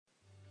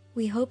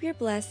We hope you're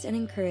blessed and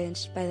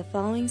encouraged by the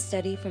following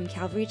study from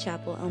Calvary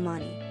Chapel, El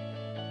Monte.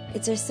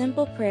 It's our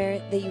simple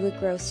prayer that you would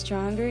grow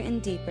stronger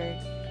and deeper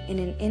in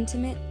an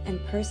intimate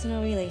and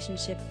personal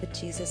relationship with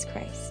Jesus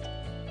Christ.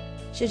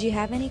 Should you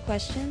have any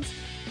questions,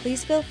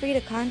 please feel free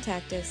to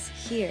contact us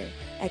here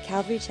at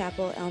Calvary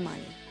Chapel, El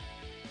Monte.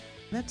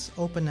 Let's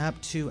open up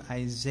to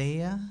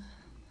Isaiah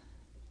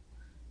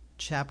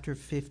chapter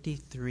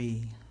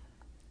 53.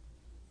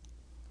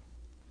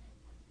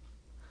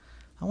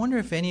 I wonder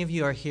if any of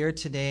you are here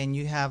today and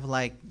you have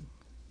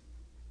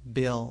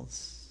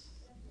bills,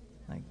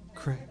 like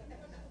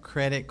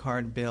credit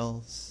card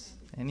bills.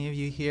 Any of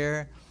you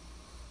here?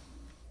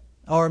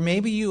 Or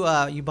maybe you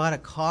bought a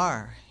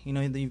car. You know,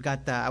 you've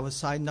got that.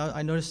 I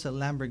noticed a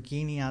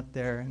Lamborghini out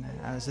there, and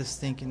I was just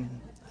thinking,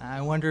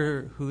 I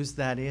wonder whose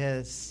that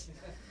is.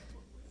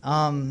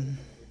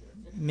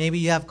 Maybe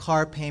you have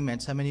car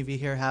payments. How many of you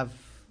here have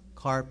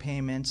car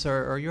payments,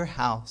 or your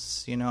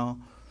house? You know,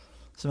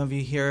 some of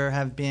you here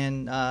have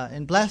been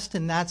blessed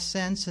in that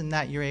sense, in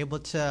that you're able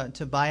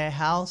to buy a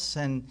house,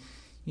 and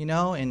you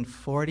know, in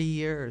 40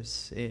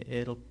 years,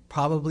 it'll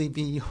probably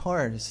be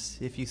yours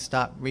if you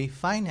stop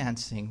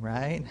refinancing,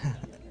 right?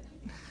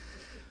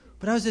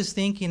 But I was just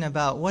thinking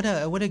about what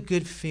a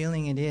good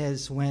feeling it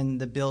is when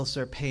the bills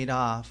are paid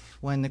off,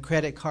 when the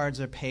credit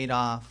cards are paid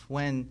off,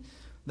 when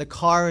the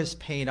car is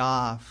paid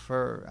off.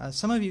 Or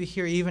some of you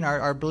here even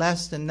are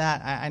blessed in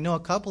that. I know a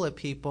couple of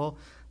people,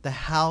 the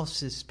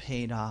house is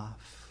paid off.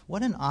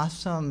 What an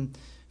awesome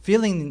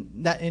feeling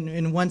that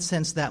in one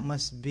sense that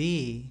must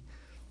be.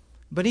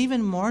 But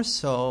even more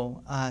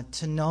so,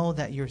 to know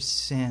that your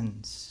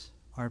sins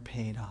are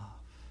paid off.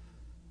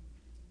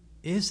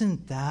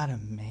 Isn't that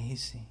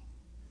amazing?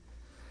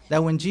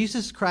 That when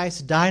Jesus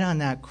Christ died on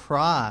that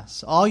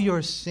cross, all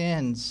your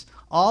sins,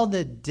 all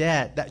the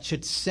debt that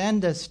should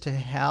send us to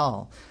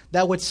hell,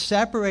 that would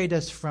separate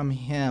us from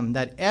Him,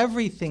 that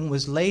everything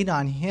was laid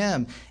on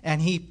Him,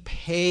 and He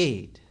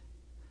paid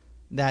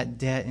that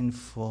debt in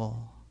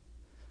full.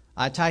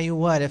 I tell you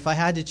what, if I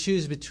had to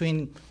choose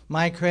between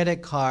my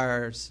credit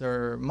cards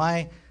or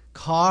my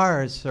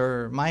cars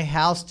or my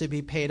house to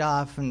be paid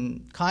off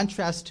in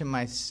contrast to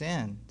my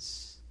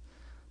sins,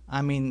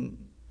 I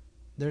mean,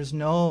 there's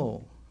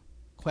no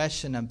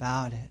question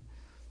about it.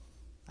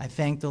 I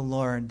thank the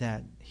Lord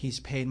that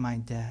He's paid my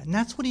debt. And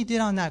that's what He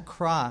did on that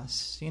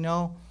cross. You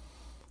know,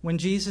 when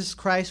Jesus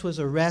Christ was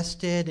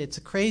arrested, it's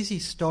a crazy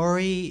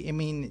story. I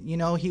mean, you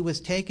know, He was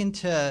taken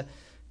to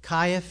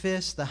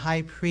Caiaphas, the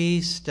high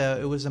priest.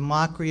 It was a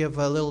mockery of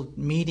a little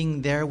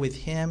meeting there with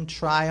him,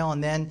 trial,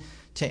 and then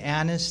to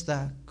Annas,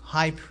 the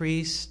high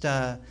priest,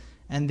 and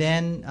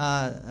then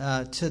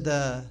to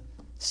the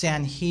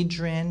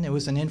Sanhedrin. It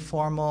was an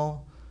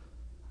informal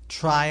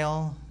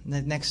trial. And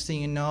the next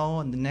thing you know,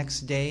 and the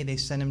next day they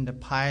sent him to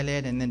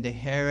Pilate, and then to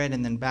Herod,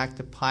 and then back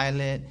to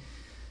Pilate.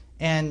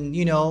 And,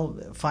 you know,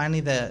 finally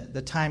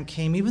the time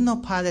came, even though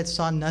Pilate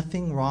saw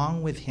nothing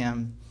wrong with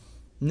him,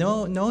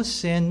 no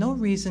sin, no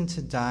reason to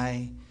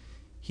die,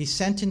 he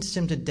sentenced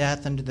him to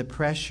death under the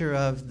pressure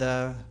of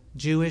the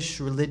Jewish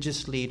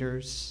religious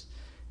leaders.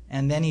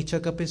 And then he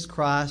took up his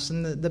cross,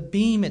 and the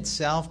beam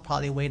itself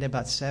probably weighed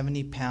about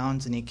 70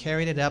 pounds, and he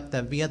carried it up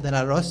the Via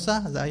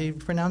Dolorosa. Is that how you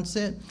pronounce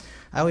it?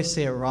 I always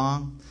say it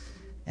wrong.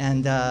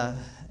 And,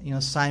 you know,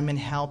 Simon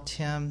helped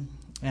him.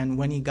 And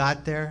when he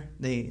got there,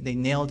 they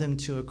nailed him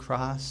to a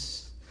cross.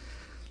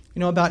 You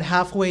know, about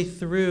halfway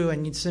through,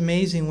 and it's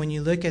amazing when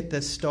you look at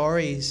the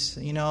stories,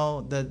 you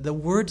know, the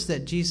words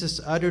that Jesus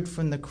uttered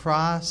from the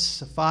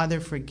cross, Father,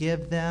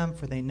 forgive them,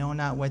 for they know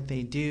not what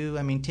they do.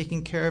 I mean,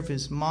 taking care of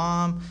his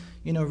mom,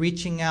 you know,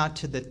 reaching out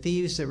to the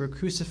thieves that were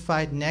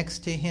crucified next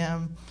to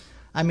him.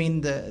 I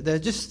mean,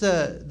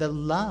 the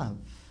love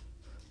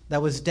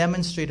that was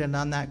demonstrated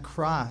on that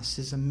cross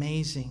is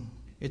amazing.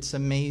 It's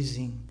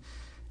amazing.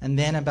 And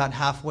then about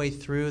halfway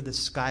through, the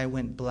sky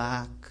went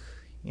black.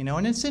 You know,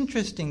 and it's an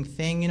interesting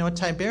thing. You know,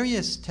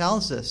 Tiberius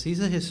tells us, he's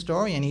a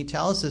historian, he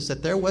tells us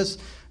that there was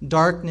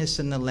darkness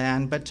in the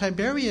land, but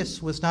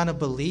Tiberius was not a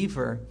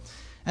believer.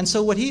 And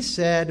so what he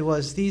said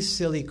was, these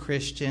silly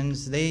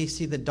Christians, they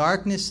see the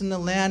darkness in the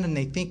land and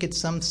they think it's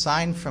some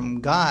sign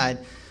from God.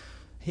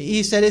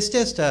 He said it's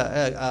just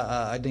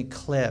an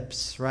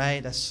eclipse,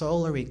 right? A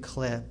solar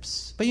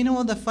eclipse. But you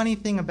know, the funny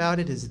thing about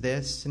it is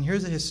this, and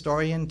here's a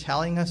historian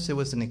telling us it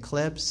was an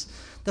eclipse.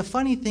 The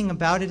funny thing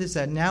about it is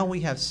that now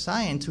we have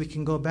science. We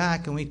can go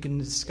back and we can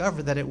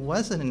discover that it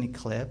wasn't an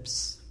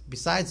eclipse.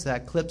 Besides,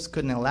 that eclipse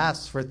couldn't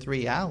last for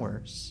 3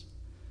 hours.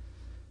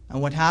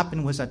 And what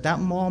happened was, at that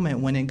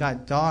moment when it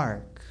got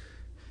dark,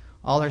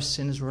 all our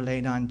sins were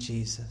laid on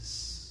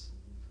Jesus.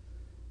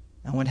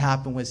 And what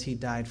happened was He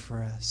died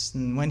for us.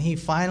 And when He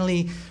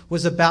finally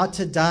was about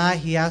to die,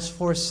 He asked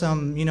for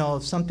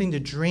something to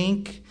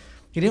drink.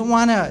 He didn't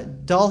want to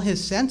dull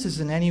His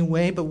senses in any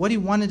way, but what He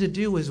wanted to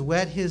do was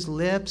wet His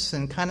lips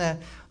and kind of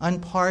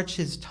unparch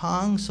His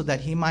tongue so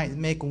that He might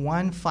make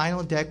one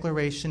final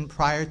declaration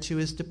prior to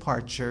His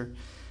departure.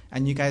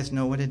 And you guys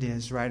know what it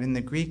is, right? In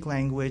the Greek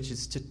language,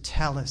 it's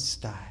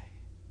tetelestai.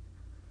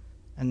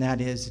 And that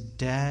is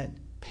debt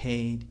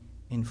paid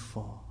in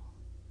full.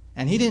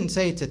 And he didn't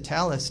say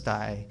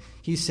tetelestai.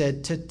 He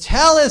said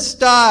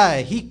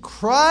tetelestai. He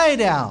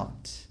cried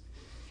out,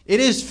 "It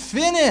is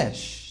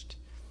finished."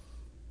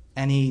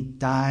 And he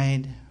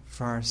died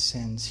for our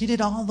sins. He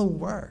did all the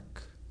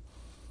work.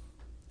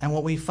 And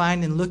what we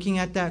find in looking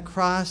at that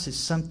cross is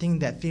something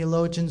that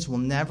theologians will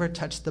never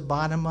touch the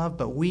bottom of,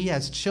 but we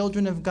as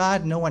children of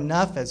God know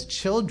enough as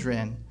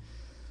children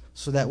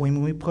so that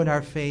when we put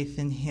our faith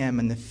in him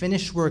and the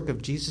finished work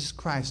of Jesus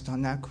Christ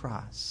on that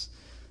cross,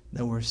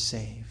 that we're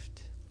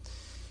saved.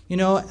 You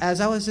know,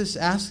 as I was just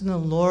asking the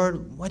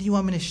Lord, what do you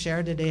want me to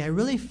share today? I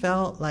really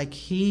felt like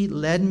he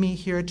led me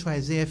here to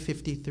Isaiah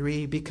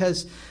 53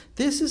 because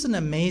this is an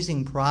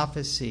amazing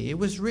prophecy. It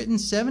was written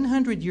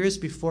 700 years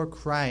before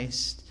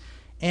Christ.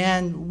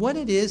 And what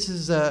it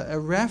is a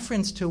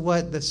reference to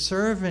what the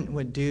servant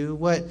would do,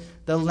 what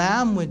the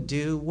lamb would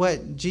do,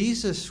 what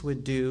Jesus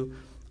would do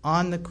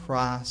on the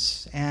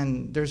cross.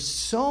 And there's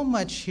so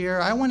much here.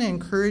 I want to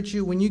encourage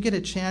you, when you get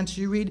a chance,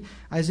 you read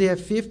Isaiah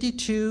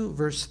 52,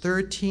 verse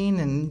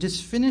 13, and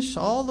just finish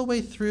all the way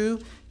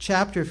through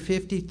chapter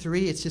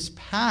 53. It's just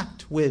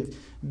packed with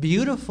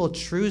beautiful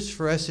truths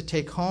for us to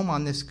take home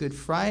on this Good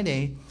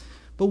Friday.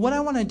 But what I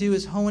want to do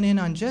is hone in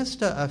on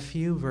just a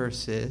few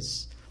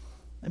verses.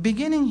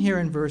 Beginning here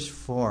in verse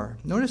 4,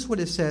 notice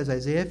what it says,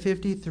 Isaiah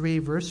 53,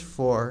 verse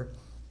 4.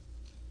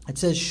 It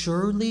says,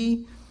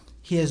 "Surely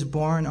he has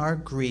borne our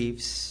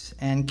griefs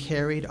and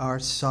carried our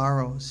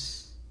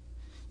sorrows.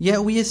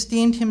 Yet we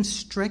esteemed him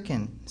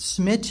stricken,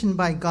 smitten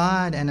by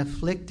God, and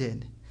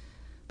afflicted.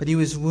 But he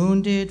was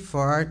wounded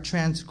for our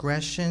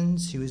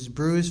transgressions, he was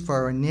bruised for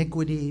our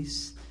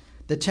iniquities.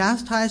 The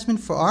chastisement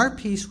for our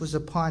peace was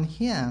upon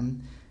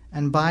him,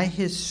 and by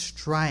his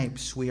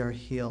stripes we are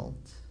healed.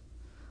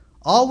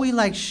 All we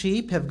like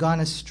sheep have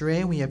gone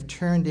astray. We have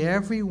turned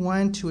every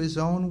one to his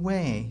own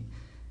way,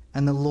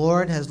 and the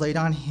Lord has laid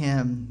on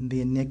him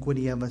the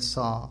iniquity of us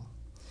all.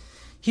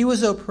 He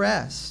was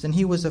oppressed, and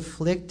he was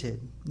afflicted,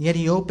 yet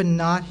he opened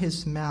not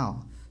his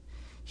mouth.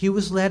 He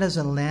was led as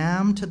a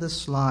lamb to the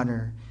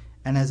slaughter,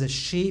 and as a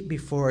sheep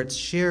before its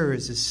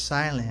shearers is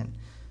silent,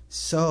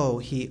 so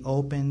he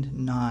opened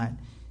not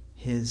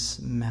his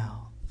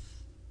mouth."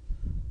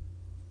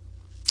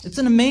 It's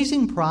an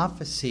amazing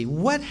prophecy.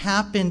 What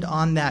happened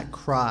on that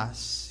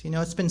cross? You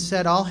know, it's been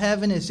said all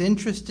heaven is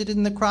interested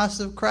in the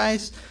cross of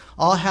Christ.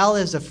 All hell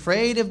is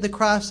afraid of the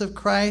cross of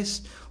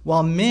Christ,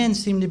 while men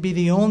seem to be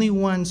the only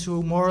ones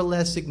who more or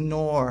less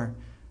ignore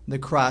the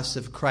cross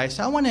of Christ.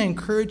 I want to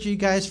encourage you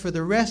guys for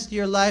the rest of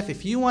your life,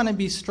 if you want to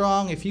be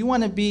strong, if you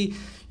want to be,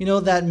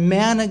 that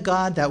man of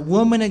God, that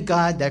woman of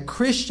God, that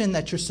Christian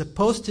that you're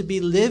supposed to be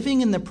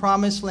living in the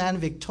promised land,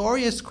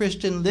 victorious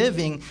Christian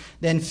living,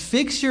 then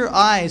fix your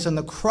eyes on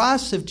the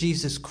cross of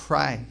Jesus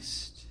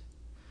Christ.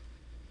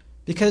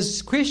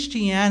 Because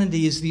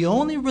Christianity is the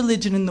only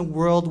religion in the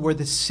world where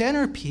the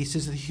centerpiece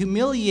is the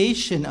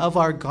humiliation of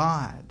our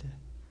God.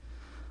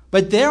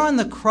 But there on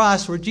the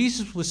cross where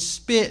Jesus was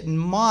spit and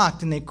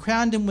mocked and they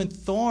crowned him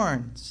with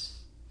thorns,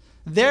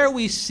 there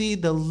we see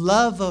the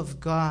love of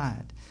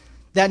God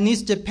that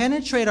needs to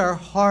penetrate our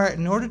heart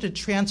in order to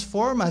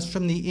transform us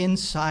from the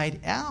inside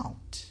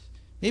out.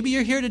 Maybe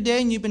you're here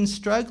today and you've been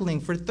struggling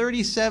for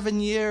 37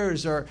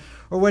 years or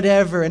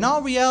whatever. In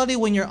all reality,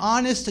 when you're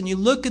honest and you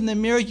look in the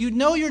mirror, you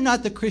know you're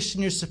not the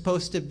Christian you're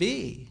supposed to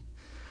be.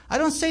 I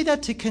don't say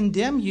that to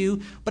condemn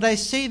you, but I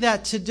say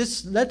that to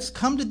just let's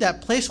come to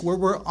that place where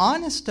we're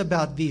honest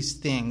about these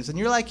things. And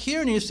you're like here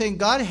and you're saying,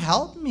 God,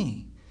 help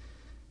me.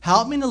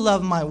 Help me to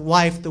love my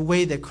wife the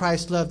way that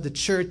Christ loved the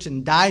church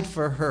and died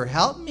for her.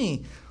 Help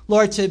me,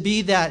 Lord, to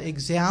be that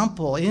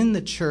example in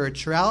the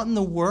church or out in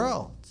the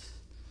world.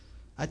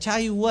 I tell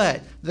you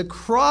what, the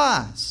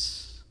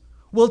cross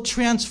will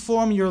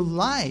transform your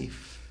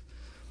life.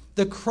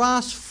 The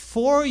cross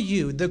for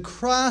you, the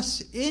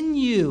cross in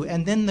you,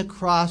 and then the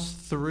cross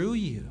through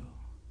you.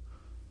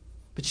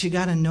 But you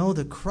got to know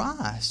the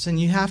cross, and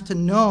you have to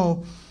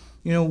know,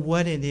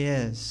 what it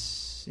is.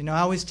 I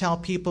always tell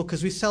people,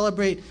 because we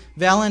celebrate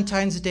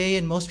Valentine's Day,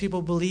 and most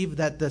people believe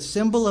that the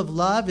symbol of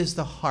love is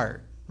the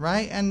heart,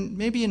 right? And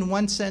maybe in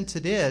one sense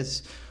it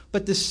is.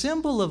 But the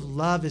symbol of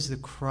love is the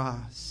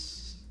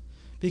cross.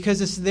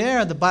 Because it's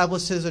there, the Bible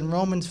says in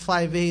Romans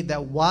 5:8,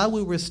 that while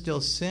we were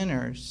still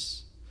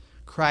sinners,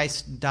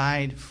 Christ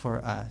died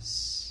for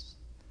us.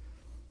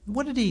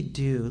 What did he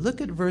do?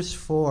 Look at verse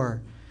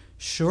 4.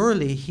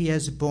 Surely he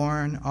has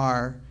borne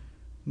our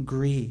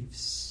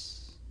griefs.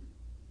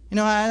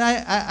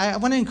 I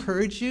want to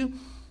encourage you,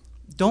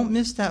 don't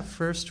miss that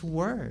first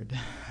word.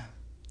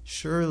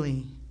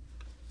 Surely.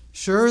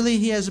 Surely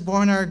he has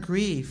borne our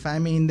grief.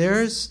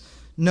 There's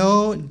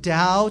no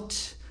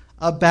doubt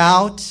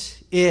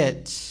about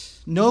it.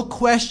 No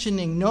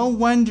questioning, no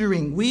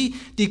wondering. We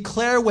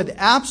declare with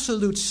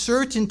absolute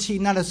certainty,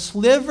 not a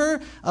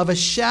sliver of a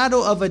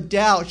shadow of a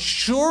doubt,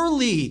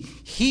 surely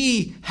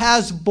he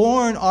has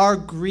borne our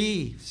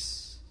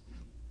griefs.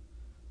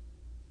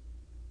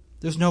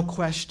 There's no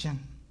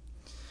question.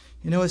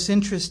 It's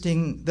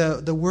interesting,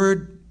 the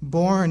word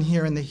born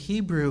here in the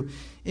Hebrew,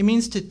 it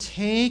means to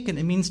take, and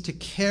it means to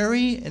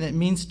carry, and it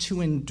means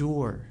to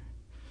endure.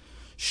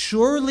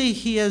 Surely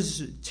he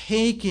has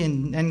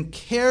taken and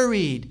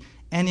carried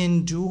and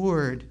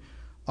endured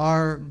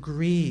our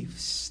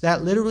griefs.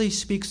 That literally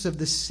speaks of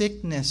the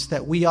sickness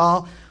that we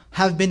all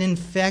have been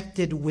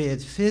infected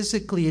with.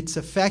 Physically, it's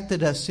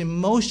affected us.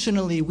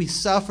 Emotionally, we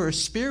suffer.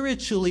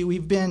 Spiritually,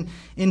 we've been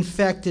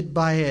infected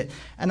by it.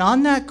 And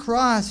on that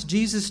cross,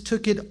 Jesus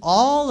took it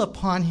all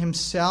upon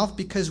himself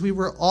because we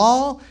were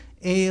all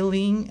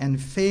ailing and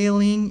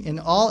failing in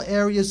all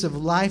areas of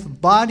life,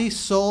 body,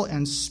 soul,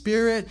 and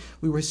spirit.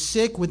 We were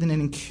sick with an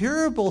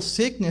incurable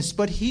sickness,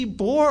 but he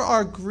bore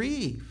our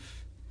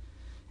grief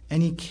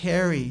and he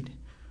carried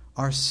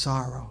our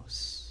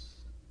sorrows.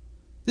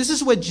 This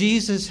is what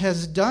Jesus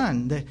has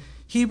done. The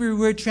Hebrew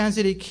word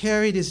translated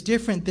carried is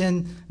different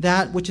than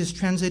that which is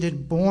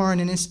translated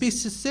borne, and it speaks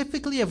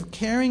specifically of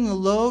carrying a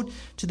load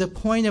to the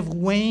point of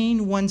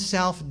weighing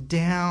oneself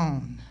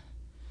down.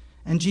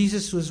 And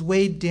Jesus was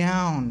weighed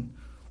down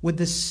with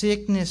the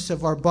sickness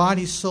of our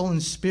body, soul,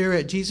 and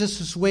spirit. Jesus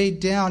was weighed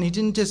down. He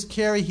didn't just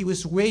carry, he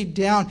was weighed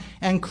down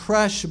and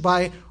crushed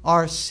by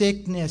our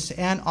sickness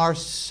and our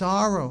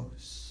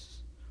sorrows.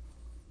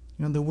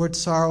 You know, the word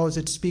sorrows,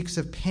 it speaks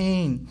of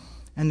pain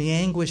and the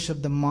anguish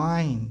of the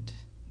mind,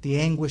 the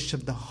anguish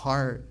of the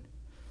heart.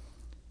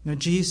 You know,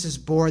 Jesus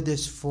bore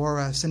this for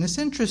us. And it's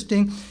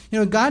interesting, you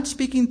know, God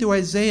speaking through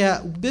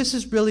Isaiah, this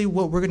is really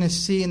what we're going to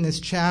see in this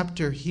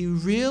chapter. He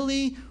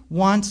really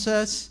wants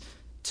us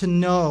to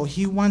know,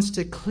 he wants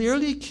to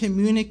clearly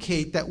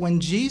communicate that when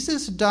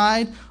Jesus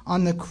died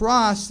on the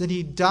cross, that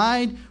he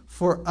died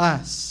for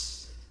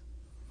us.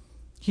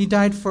 He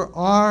died for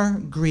our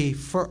grief,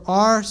 for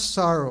our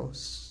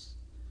sorrows.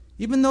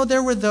 Even though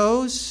there were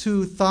those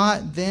who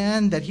thought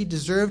then that he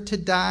deserved to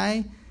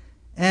die.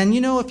 And,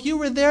 you know, if you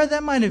were there,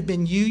 that might have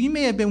been you. You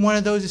may have been one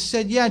of those who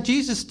said, yeah,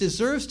 Jesus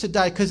deserves to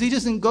die because he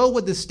doesn't go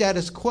with the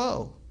status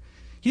quo.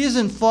 He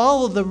doesn't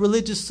follow the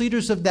religious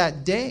leaders of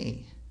that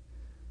day.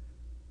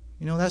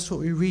 You know, that's what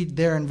we read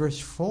there in verse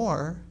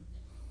 4.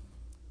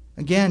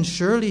 Again,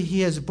 surely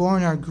he has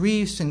borne our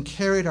griefs and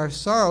carried our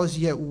sorrows,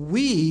 yet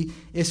we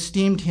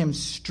esteemed him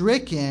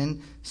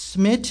stricken,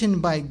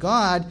 smitten by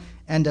God,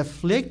 and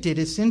afflicted.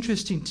 It's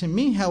interesting to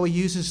me how he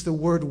uses the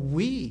word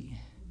we.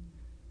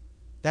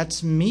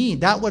 That's me.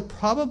 That would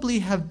probably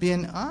have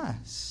been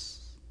us.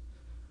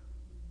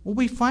 What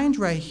we find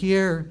right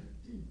here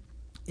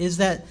is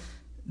that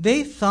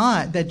they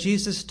thought that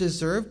Jesus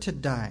deserved to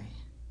die.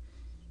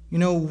 You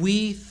know,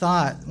 we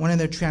thought, one of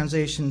their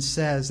translations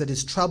says, that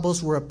his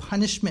troubles were a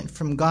punishment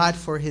from God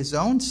for his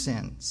own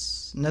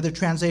sins. Another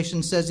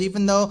translation says,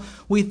 even though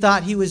we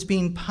thought he was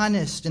being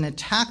punished and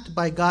attacked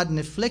by God and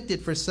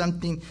afflicted for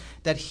something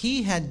that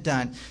he had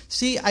done.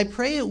 See, I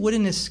pray it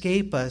wouldn't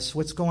escape us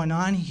what's going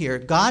on here.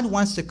 God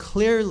wants to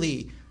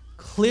clearly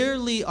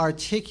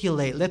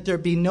articulate, let there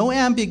be no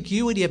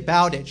ambiguity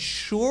about it.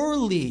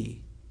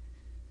 Surely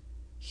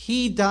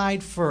he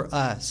died for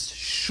us.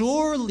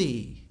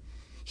 Surely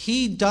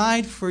he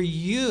died for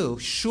you.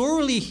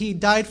 Surely he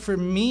died for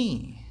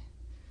me.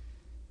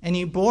 And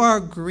he bore our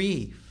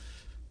grief.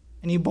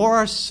 And he bore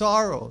our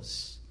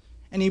sorrows.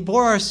 And he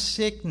bore our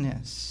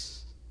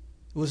sickness.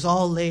 It was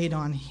all laid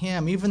on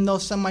him. Even though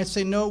some might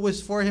say, no, it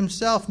was for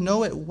himself.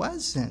 No, it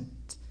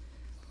wasn't.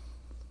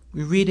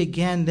 We read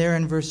again there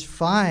in verse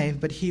 5,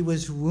 but he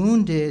was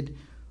wounded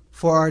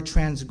for our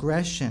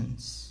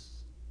transgressions.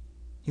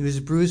 He was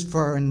bruised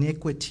for our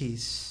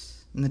iniquities.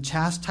 And the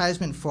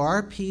chastisement for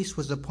our peace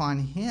was upon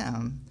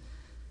him.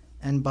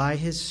 And by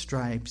his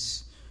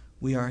stripes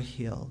we are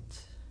healed.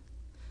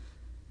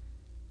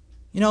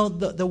 You know,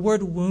 the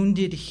word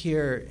wounded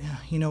here,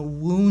 you know,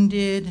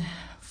 wounded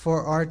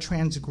for our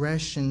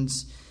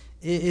transgressions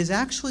is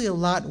actually a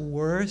lot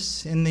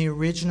worse in the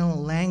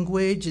original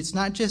language. It's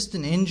not just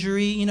an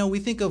injury. You know, we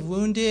think of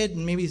wounded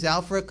and maybe he's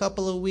out for a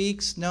couple of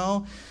weeks.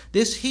 No,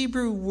 this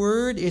Hebrew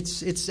word,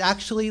 it's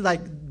actually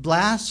like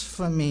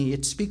blasphemy.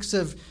 It speaks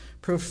of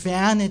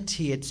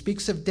profanity. It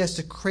speaks of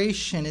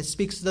desecration. It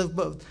speaks of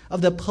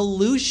the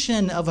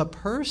pollution of a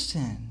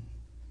person.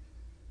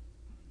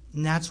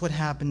 And that's what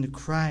happened to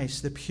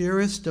Christ. The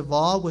purest of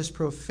all was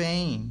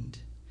profaned.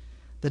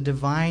 The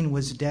divine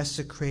was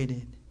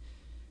desecrated.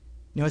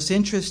 You know, it's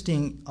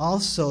interesting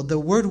also, the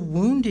word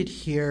wounded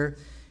here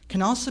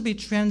can also be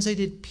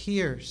translated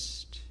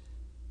pierced.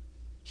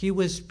 He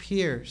was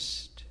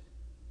pierced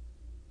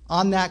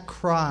on that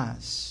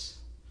cross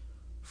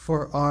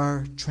for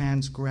our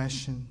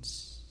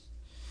transgressions.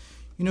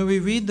 You know, we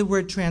read the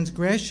word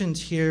transgressions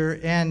here,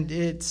 and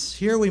it's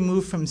here we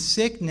move from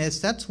sickness,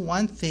 that's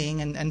one thing,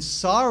 and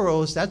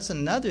sorrows, that's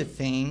another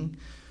thing.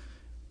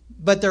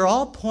 But they're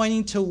all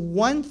pointing to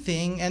one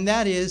thing, and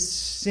that is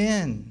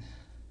sin.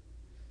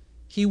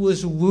 He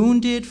was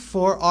wounded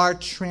for our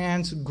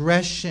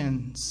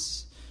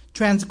transgressions.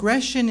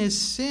 Transgression is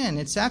sin.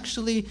 It's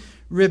actually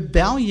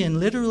rebellion,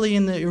 literally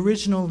in the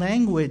original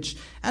language.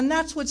 And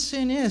that's what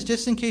sin is.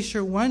 Just in case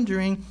you're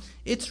wondering,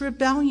 it's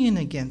rebellion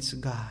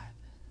against God.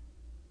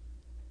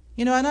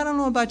 You know, and I don't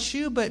know about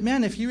you, but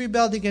man, if you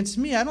rebelled against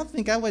me, I don't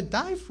think I would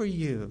die for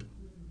you.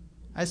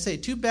 I say,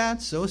 too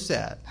bad, so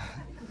sad.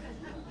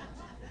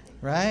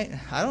 Right?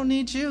 I don't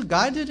need you.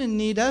 God didn't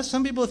need us.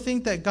 Some people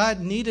think that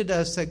God needed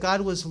us, that God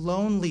was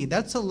lonely.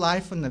 That's a lie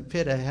from the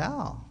pit of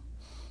hell.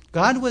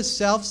 God was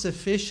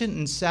self-sufficient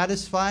and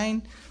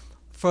satisfying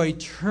for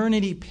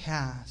eternity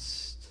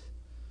past.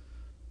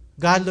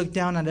 God looked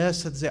down at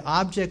us as the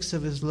objects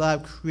of his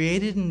love,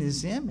 created in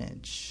his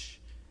image.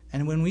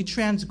 And when we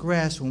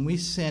transgressed, when we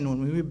sinned,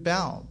 when we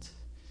rebelled,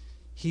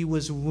 he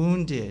was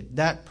wounded.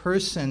 That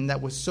person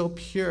that was so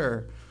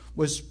pure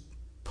was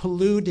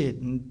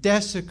polluted and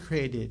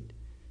desecrated.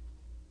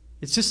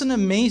 It's just an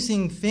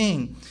amazing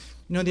thing.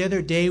 You know, the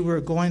other day we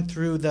were going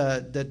through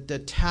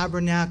the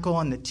tabernacle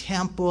and the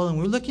temple, and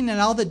we were looking at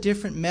all the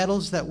different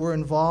metals that were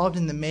involved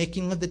in the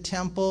making of the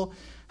temple,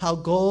 how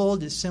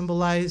gold is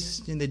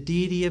symbolized in the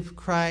deity of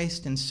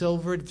Christ and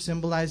silver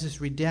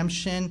symbolizes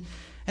redemption.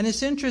 And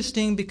it's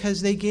interesting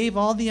because they gave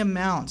all the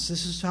amounts.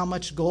 This is how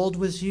much gold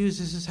was used.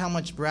 This is how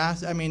much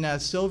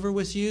silver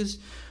was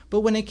used. But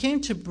when it came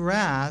to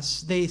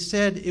brass, they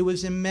said it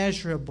was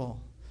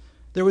immeasurable.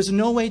 There was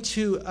no way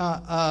to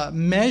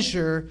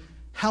measure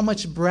how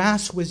much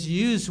brass was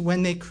used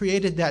when they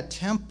created that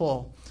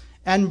temple.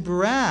 And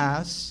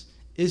brass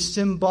is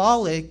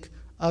symbolic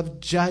of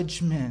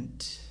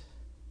judgment.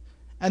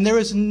 And there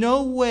is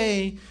no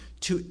way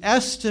to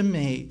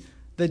estimate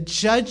the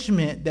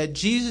judgment that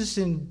Jesus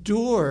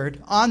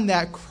endured on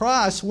that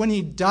cross when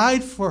he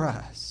died for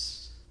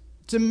us.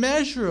 It's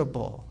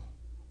immeasurable.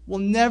 We'll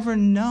never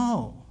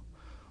know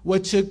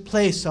what took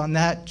place on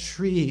that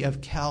tree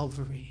of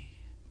Calvary.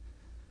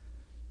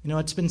 You know,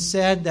 it's been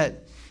said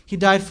that he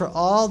died for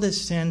all the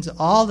sins,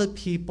 all the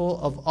people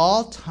of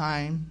all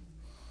time.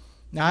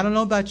 Now, I don't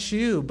know about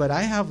you, but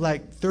I have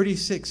like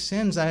 36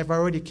 sins I have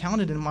already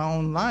counted in my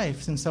own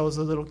life since I was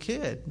a little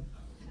kid.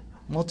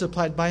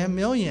 Multiplied by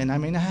 1,000,000. I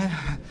mean,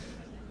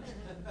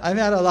 I've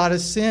had a lot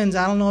of sins.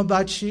 I don't know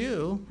about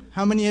you.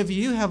 How many of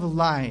you have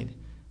lied?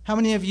 How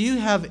many of you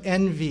have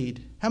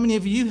envied? How many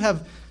of you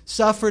have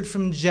suffered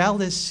from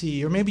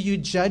jealousy? Or maybe you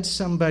judged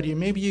somebody. Or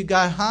maybe you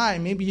got high.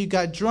 Maybe you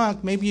got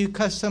drunk. Maybe you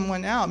cussed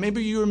someone out.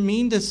 Maybe you were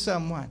mean to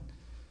someone.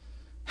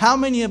 How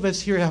many of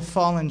us here have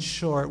fallen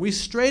short? We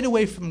strayed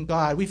away from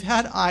God. We've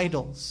had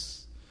idols.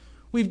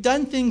 We've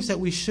done things that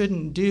we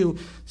shouldn't do,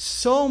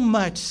 so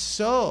much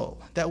so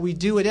that we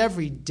do it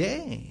every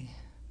day.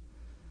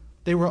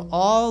 They were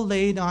all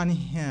laid on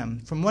him.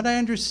 From what I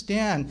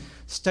understand,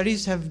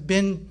 studies have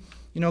been,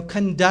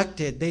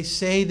 conducted. They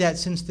say that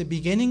since the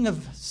beginning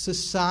of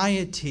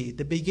society,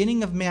 the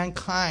beginning of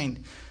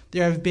mankind,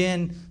 there have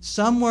been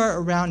somewhere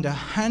around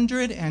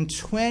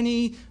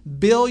 120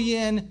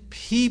 billion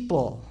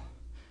people.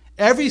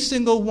 Every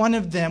single one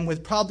of them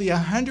with probably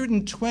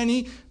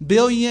 120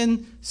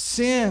 billion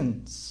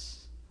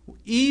sins.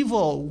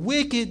 Evil,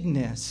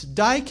 wickedness,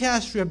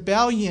 die-cast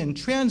rebellion,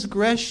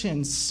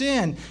 transgression,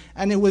 sin.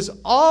 And it was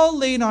all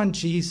laid on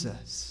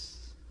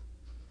Jesus.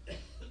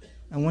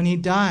 And when he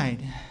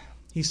died,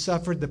 he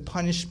suffered the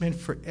punishment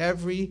for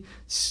every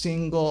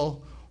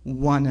single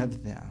one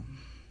of them.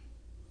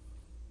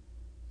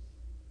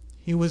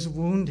 He was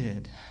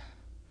wounded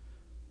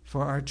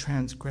for our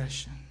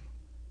transgression.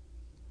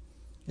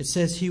 It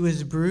says he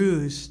was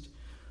bruised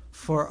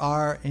for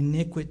our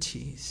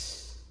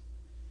iniquities.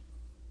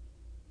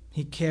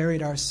 He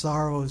carried our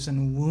sorrows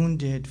and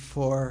wounded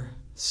for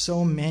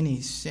so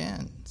many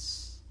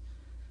sins.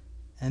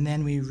 And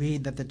then we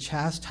read that the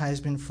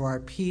chastisement for our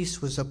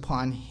peace was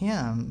upon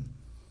him,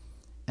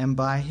 and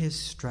by his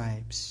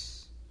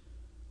stripes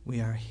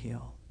we are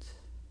healed.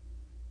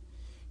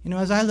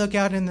 As I look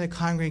out in the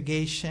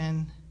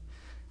congregation,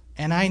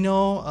 and I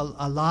know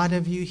a lot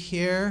of you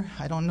here,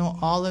 I don't know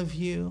all of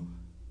you,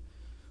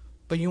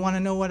 but you want to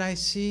know what I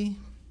see?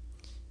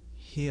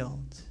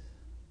 Healed.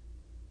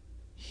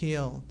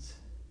 Healed.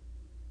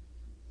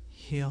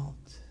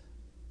 Healed.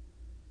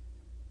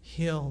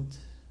 Healed.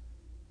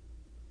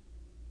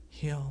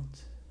 Healed.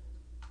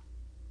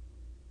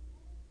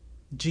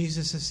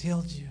 Jesus has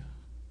healed you.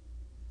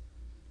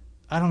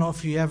 I don't know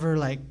if you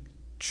ever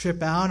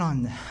trip out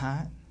on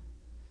that.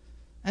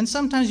 And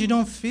sometimes you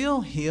don't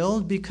feel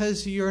healed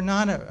because you're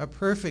not a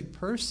perfect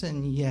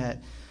person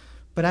yet.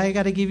 But I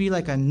got to give you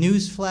a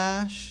news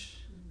flash.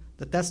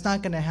 That's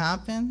not going to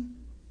happen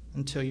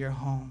until you're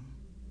home.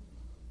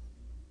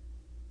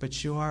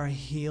 But you are a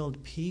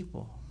healed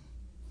people.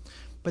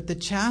 But the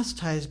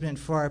chastisement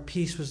for our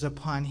peace was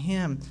upon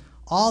him.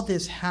 All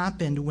this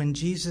happened when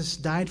Jesus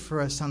died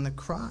for us on the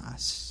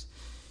cross.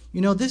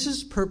 This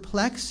is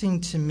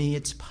perplexing to me.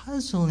 It's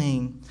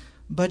puzzling,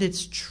 but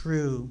it's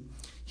true.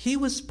 He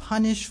was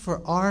punished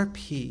for our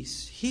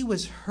peace. He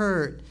was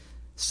hurt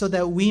so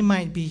that we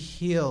might be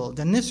healed.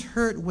 And this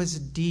hurt was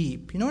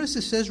deep. You notice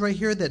it says right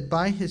here that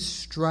by his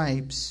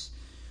stripes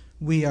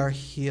we are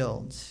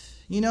healed.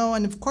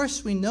 And of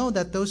course we know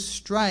that those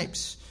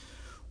stripes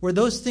were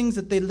those things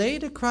that they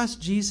laid across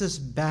Jesus'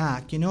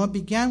 back. It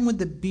began with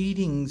the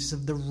beatings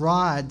of the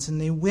rods, and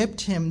they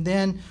whipped him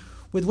then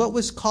with what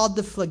was called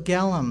the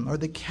flagellum, or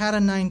the cat o'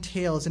 nine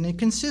tails. And it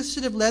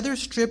consisted of leather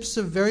strips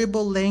of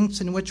variable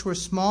lengths in which were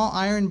small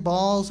iron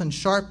balls and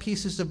sharp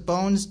pieces of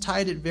bones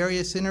tied at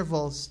various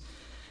intervals.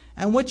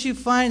 And what you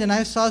find, and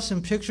I saw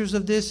some pictures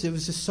of this, it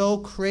was just so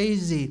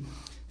crazy,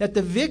 that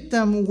the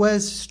victim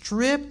was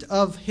stripped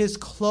of his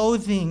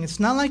clothing. It's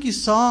not like you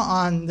saw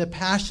on the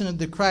Passion of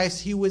the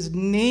Christ. He was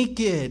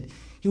naked.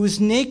 He was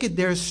naked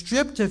there,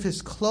 stripped of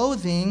his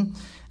clothing.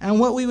 And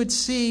what we would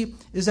see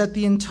is that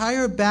the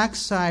entire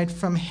backside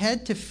from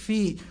head to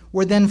feet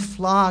were then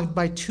flogged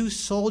by 2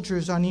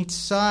 soldiers on each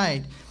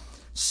side.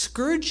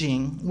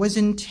 Scourging was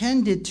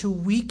intended to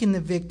weaken the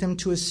victim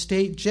to a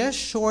state just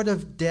short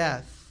of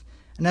death.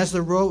 And as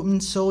the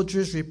Roman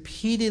soldiers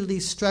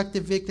repeatedly struck the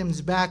victim's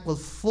back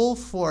with full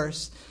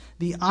force,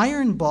 the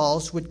iron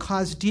balls would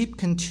cause deep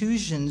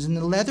contusions, and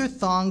the leather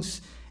thongs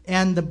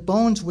and the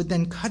bones would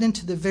then cut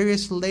into the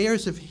various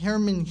layers of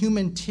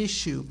human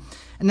tissue.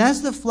 And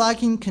as the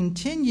flogging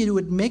continued, it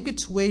would make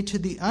its way to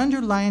the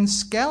underlying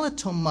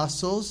skeletal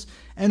muscles,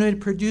 and it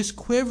would produce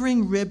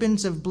quivering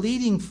ribbons of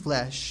bleeding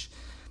flesh.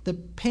 The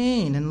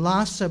pain and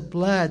loss of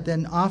blood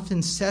then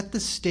often set the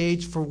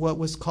stage for what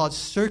was called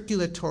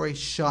circulatory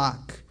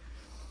shock.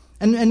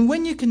 And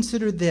when you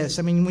consider this,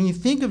 I mean, when you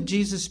think of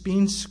Jesus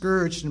being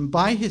scourged and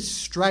by his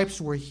stripes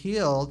were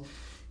healed,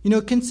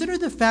 consider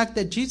the fact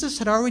that Jesus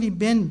had already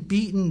been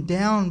beaten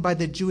down by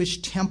the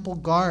Jewish temple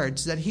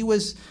guards, that he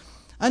was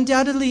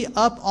undoubtedly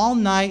up all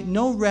night,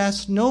 no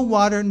rest, no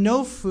water,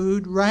 no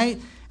food, right?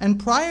 And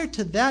prior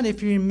to that,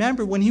 if you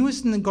remember, when he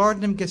was in the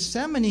Garden of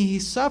Gethsemane, he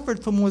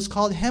suffered from what was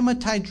called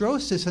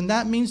hematidrosis, and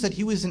that means that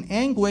he was in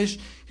anguish.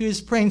 He was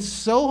praying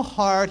so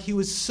hard, he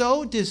was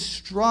so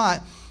distraught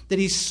that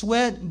he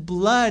sweat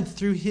blood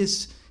through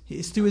his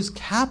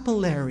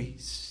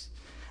capillaries.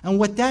 And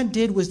what that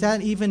did was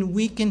that even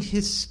weakened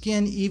his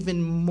skin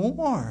even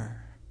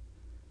more.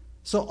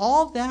 So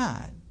all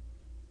that,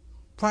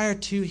 prior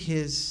to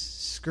his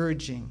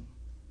scourging,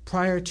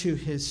 prior to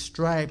his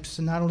stripes.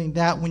 And not only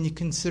that, when you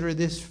consider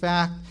this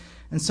fact,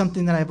 and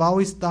something that I've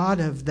always thought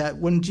of, that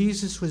when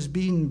Jesus was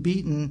being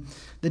beaten,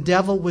 the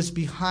devil was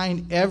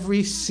behind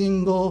every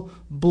single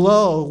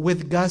blow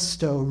with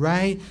gusto,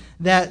 right?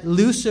 That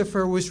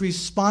Lucifer was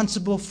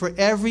responsible for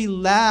every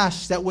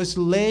lash that was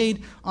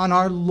laid on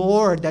our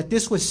Lord, that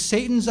this was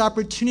Satan's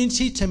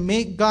opportunity to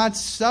make God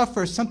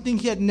suffer, something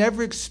he had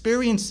never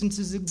experienced since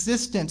his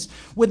existence,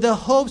 with the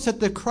hopes that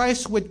the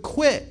Christ would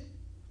quit.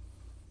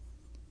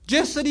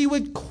 Just that he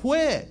would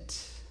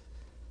quit.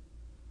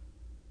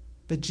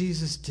 But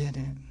Jesus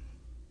didn't.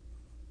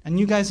 And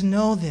you guys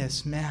know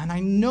this, man. I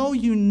know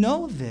you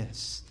know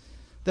this.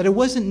 That it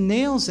wasn't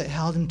nails that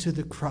held him to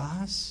the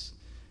cross.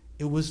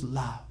 It was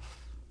love.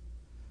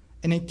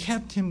 And it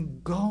kept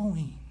him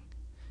going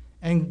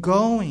and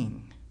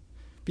going,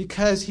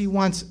 because he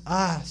wants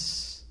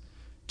us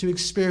to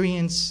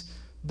experience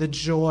the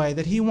joy,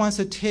 that he wants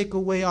to take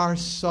away our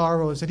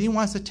sorrows, that he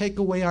wants to take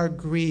away our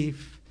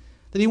grief,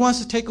 that he wants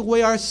to take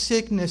away our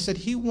sickness, that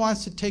he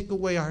wants to take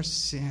away our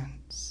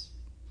sins.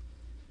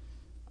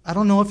 I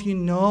don't know if you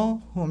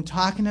know who I'm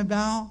talking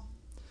about,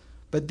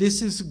 but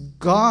this is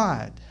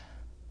God.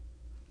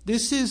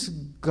 This is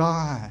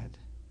God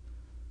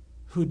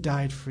who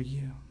died for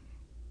you.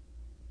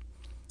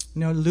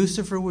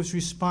 Lucifer was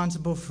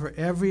responsible for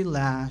every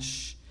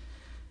lash,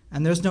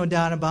 and there's no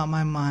doubt about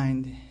my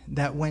mind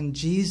that when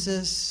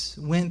Jesus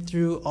went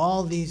through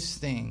all these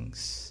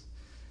things,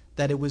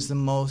 that it was the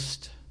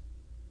most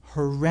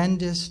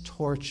horrendous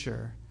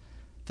torture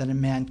that a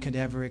man could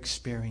ever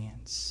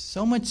experience.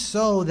 So much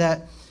so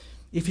that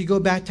if you go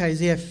back to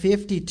Isaiah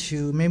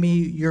 52, maybe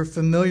you're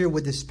familiar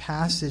with this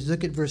passage.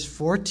 Look at verse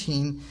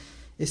 14.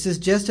 It says,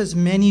 just as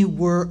many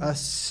were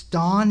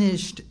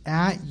astonished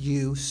at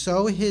you,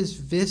 so his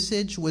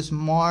visage was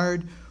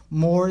marred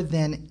more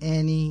than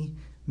any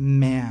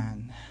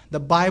man. The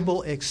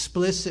Bible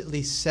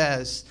explicitly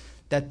says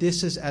that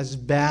this is as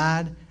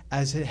bad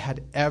as it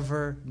had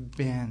ever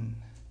been.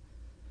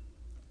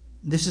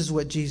 This is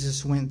what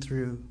Jesus went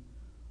through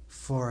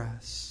for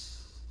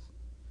us.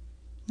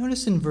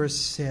 Notice in verse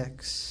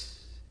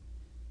 6,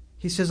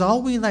 he says,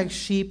 all we like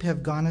sheep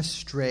have gone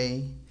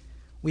astray.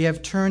 We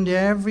have turned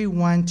every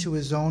one to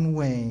his own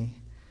way,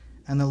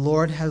 and the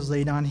Lord has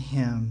laid on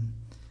him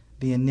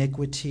the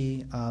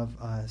iniquity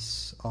of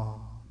us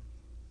all.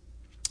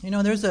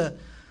 There's a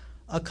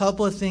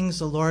couple of things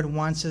the Lord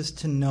wants us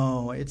to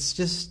know. It's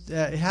just,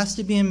 it has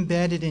to be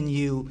embedded in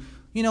you.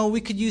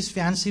 We could use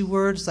fancy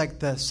words like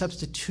the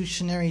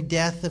substitutionary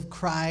death of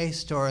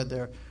Christ or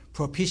the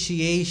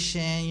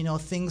propitiation,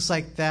 things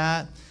like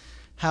that.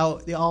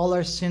 How all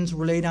our sins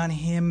were laid on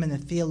him in a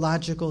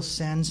theological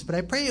sense. But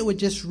I pray it would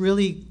just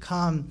really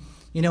come,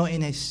 in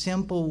a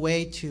simple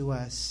way to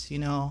us,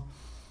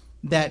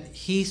 that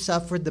he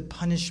suffered the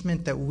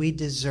punishment that we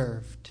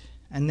deserved.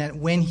 And that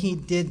when he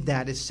did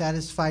that, it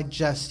satisfied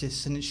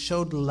justice and it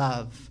showed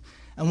love.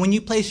 And when you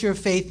place your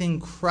faith in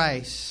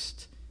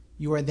Christ,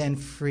 you are then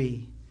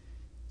free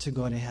to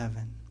go to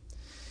heaven.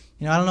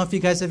 I don't know if you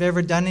guys have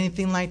ever done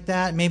anything like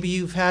that. Maybe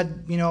you've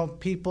had,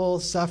 people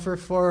suffer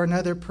for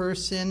another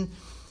person.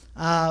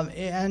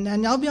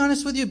 And I'll be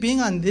honest with you, being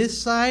on this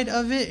side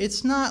of it,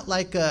 it's not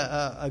like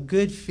a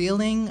good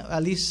feeling,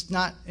 at least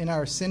not in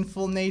our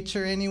sinful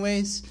nature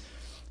anyways.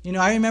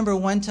 I remember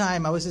one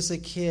time I was just a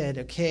kid,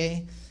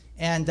 okay?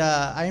 And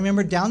I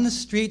remember down the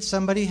street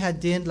somebody had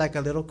did like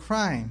a little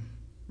crime,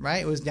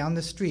 right? It was down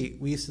the street.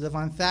 We used to live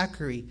on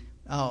Thackeray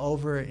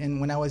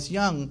when I was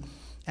young.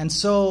 And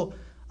so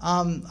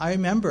I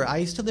remember I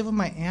used to live with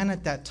my aunt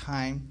at that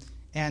time,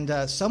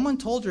 and someone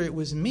told her it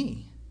was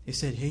me. They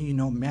said, hey,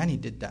 Manny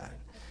did that.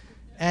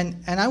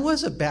 And I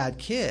was a bad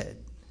kid.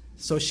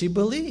 So she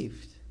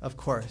believed, of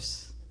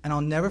course. And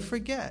I'll never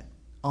forget.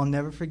 Not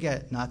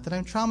that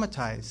I'm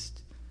traumatized,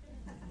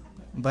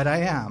 but I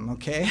am,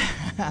 okay?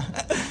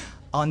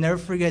 I'll never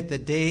forget the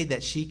day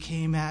that she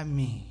came at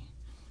me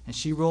and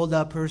she rolled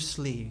up her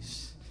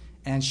sleeves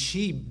and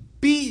she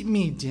beat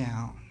me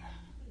down.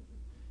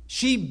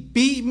 She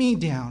beat me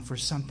down for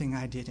something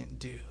I didn't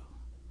do.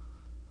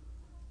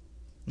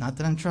 Not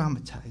that I'm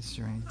traumatized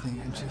or anything.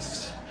 I'm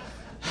just...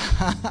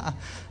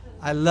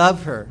 I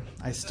love her.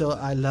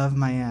 I love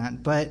my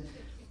aunt. But,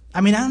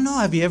 I don't know.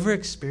 Have you ever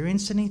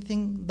experienced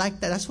anything like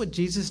that? That's what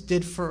Jesus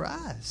did for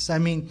us. I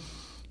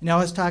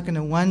was talking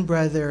to one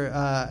brother,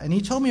 and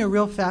he told me a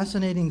real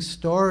fascinating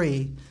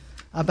story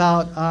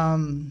about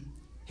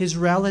his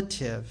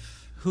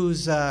relative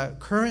who's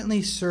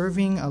currently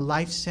serving a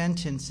life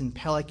sentence in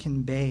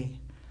Pelican Bay.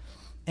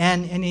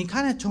 And he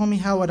kind of told me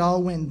how it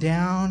all went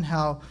down,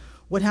 how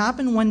what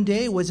happened one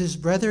day was his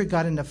brother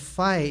got in a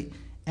fight,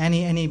 and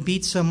he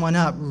beat someone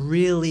up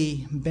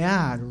really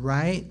bad,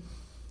 right?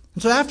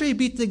 And so after he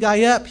beat the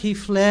guy up, he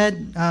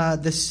fled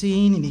the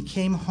scene, and he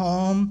came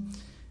home.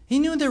 He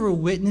knew there were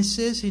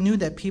witnesses. He knew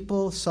that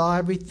people saw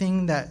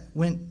everything that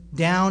went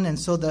down, and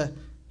so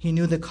he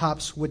knew the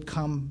cops would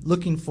come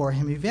looking for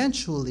him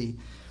eventually.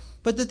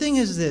 But the thing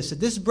is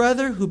this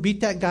brother who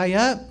beat that guy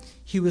up,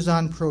 he was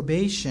on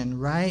probation,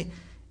 right?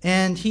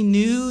 And he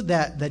knew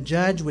that the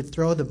judge would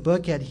throw the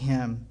book at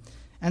him.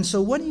 And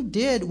so what he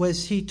did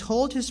was he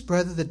told his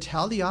brother to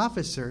tell the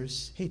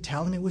officers, hey,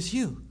 tell him it was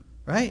you,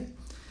 right?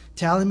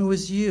 Tell him it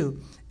was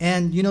you.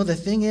 And, the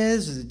thing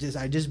is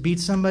I just beat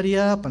somebody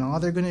up, and all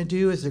they're going to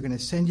do is they're going to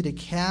send you to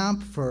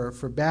camp for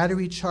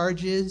battery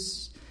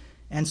charges.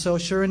 And so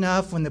sure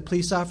enough, when the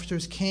police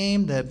officers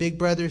came, the big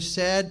brother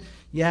said,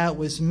 yeah, it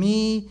was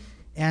me.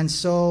 And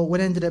so what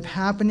ended up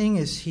happening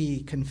is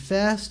he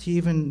confessed. He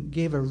even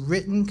gave a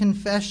written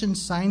confession,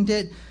 signed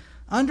it,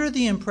 under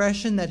the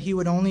impression that he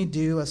would only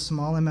do a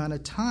small amount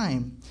of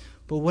time.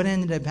 But what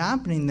ended up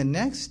happening the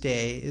next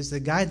day is the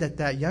guy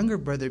that younger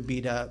brother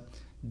beat up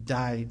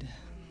died.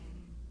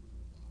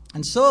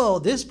 And so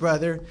this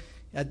brother,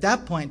 at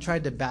that point,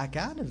 tried to back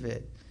out of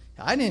it.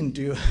 I didn't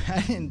do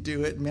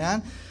it,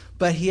 man.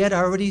 But he had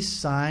already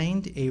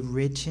signed a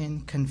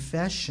written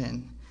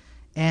confession.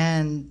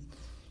 And,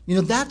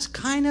 that's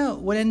kind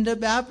of what ended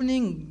up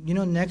happening.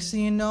 Next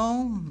thing you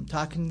know, I'm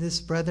talking to this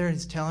brother.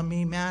 He's telling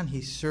me, man,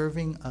 he's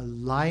serving a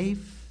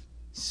life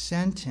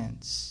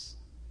sentence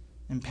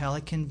in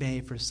Pelican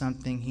Bay for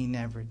something he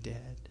never did.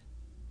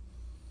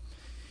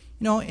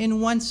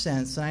 In one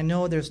sense, and I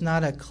know there's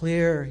not a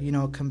clear,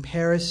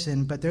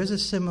 comparison, but there's a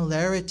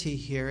similarity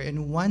here.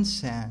 In one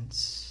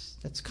sense,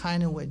 that's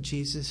kind of what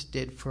Jesus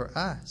did for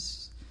us.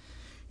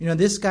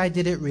 This guy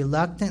did it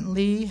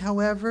reluctantly,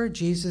 however,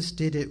 Jesus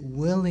did it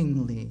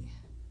willingly.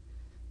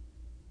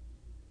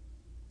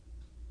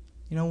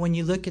 When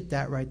you look at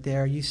that right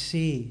there, you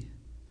see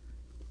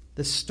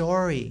the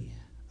story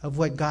of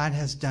what God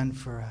has done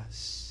for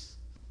us.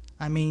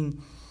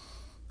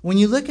 When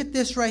you look at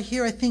this right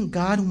here, I think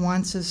God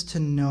wants us to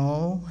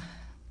know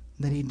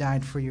that He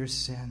died for your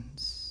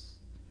sins.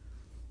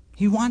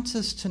 He wants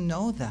us to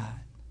know that.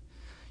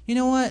 You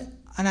know what?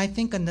 And I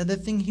think another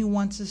thing He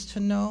wants us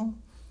to know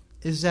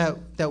is that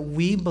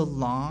we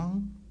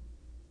belong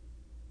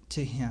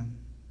to Him.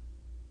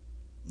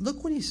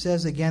 Look what He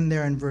says again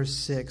there in verse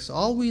 6.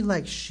 All we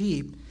like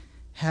sheep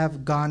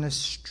have gone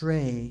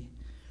astray.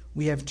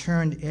 We have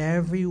turned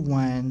every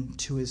one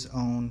to his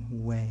own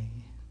way.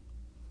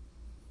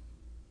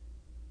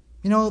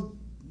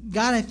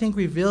 God, I think,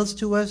 reveals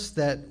to us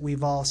that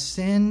we've all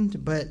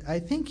sinned, but I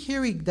think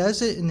here He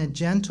does it in a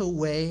gentle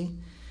way.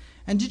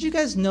 And did you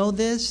guys know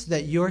this,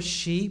 that your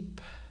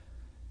sheep,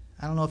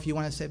 I don't know if you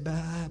want to say,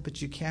 bah,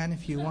 but you can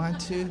if you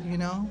want to,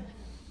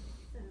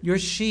 Your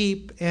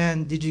sheep,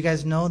 and did you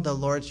guys know the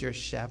Lord's your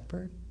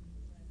shepherd?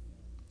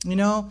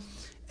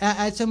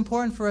 It's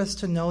important for us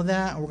to know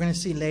that. We're going to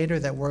see later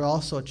that we're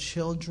also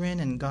children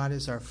and God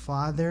is our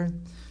Father.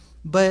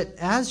 But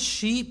as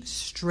sheep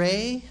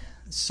stray,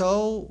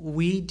 so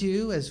we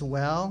do as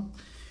well.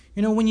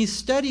 When you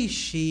study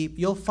sheep,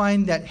 you'll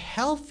find that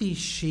healthy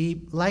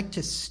sheep like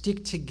to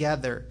stick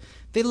together.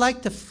 They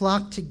like to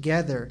flock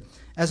together.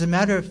 As a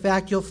matter of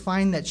fact, you'll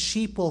find that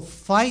sheep will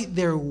fight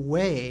their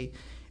way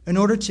in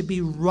order to be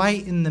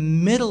right in the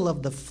middle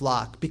of the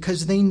flock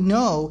because they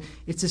know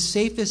it's the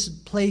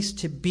safest place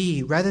to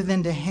be rather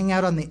than to hang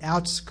out on the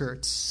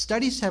outskirts.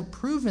 Studies have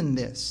proven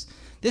this.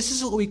 This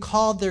is what we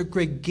call their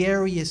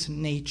gregarious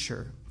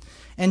nature.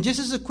 And just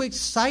as a quick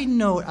side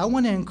note, I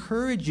want to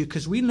encourage you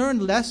because we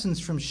learned lessons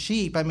from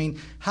sheep.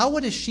 How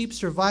would a sheep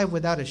survive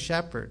without a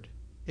shepherd?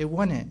 It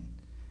wouldn't.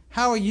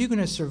 How are you going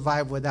to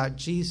survive without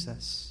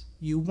Jesus?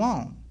 You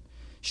won't.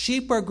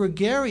 Sheep are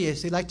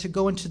gregarious. They like to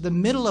go into the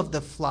middle of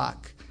the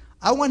flock.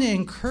 I want to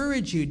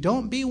encourage you,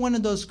 don't be one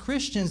of those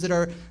Christians that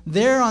are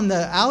there on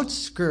the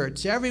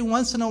outskirts. Every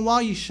once in a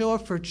while you show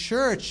up for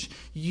church.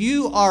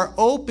 You are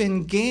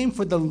open game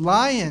for the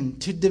lion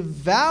to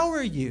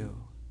devour you.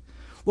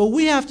 What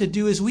we have to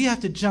do is we have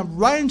to jump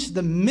right into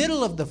the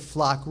middle of the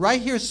flock, right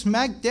here,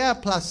 smack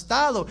dab,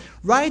 aplastado,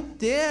 right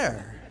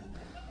there,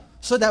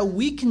 so that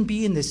we can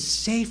be in this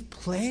safe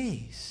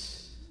place.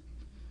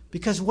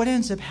 Because what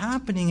ends up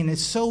happening, and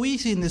it's so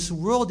easy in this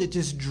world, it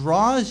just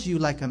draws you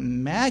like a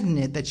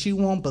magnet that you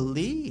won't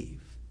believe,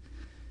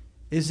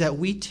 is that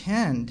we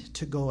tend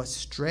to go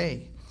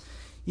astray.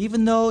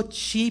 Even though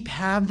sheep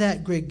have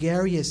that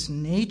gregarious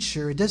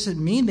nature, it doesn't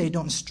mean they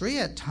don't stray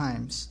at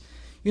times.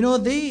 You know,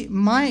 they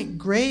might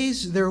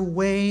graze their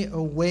way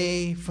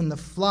away from the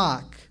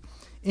flock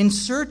in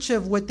search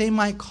of what they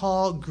might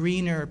call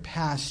greener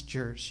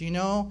pastures. You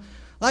know,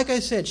 like I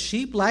said,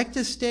 sheep like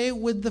to stay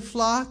with the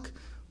flock.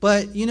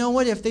 But you know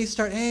what? If they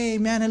start, hey,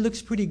 man, it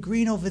looks pretty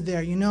green over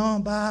there, you know,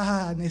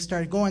 bah, and they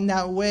start going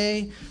that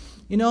way,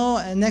 you know,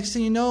 and next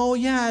thing you know,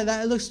 yeah,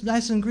 that looks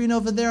nice and green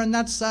over there on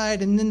that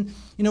side. And then,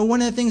 you know,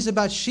 one of the things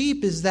about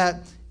sheep is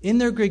that in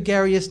their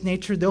gregarious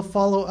nature, they'll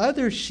follow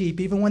other sheep,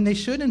 even when they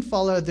shouldn't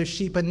follow other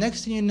sheep. But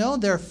next thing you know,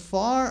 they're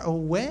far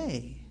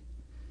away.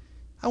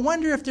 I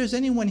wonder if there's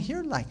anyone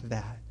here like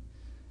that.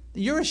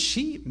 You're a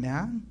sheep,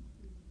 man.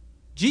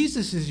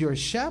 Jesus is your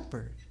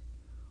shepherd.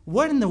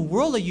 What in the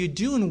world are you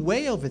doing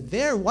way over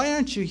there? Why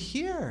aren't you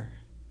here?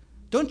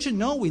 Don't you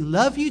know we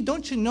love you?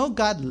 Don't you know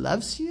God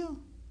loves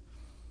you?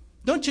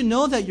 Don't you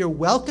know that you're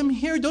welcome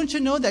here? Don't you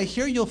know that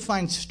here you'll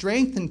find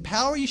strength and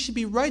power? You should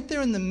be right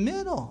there in the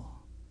middle.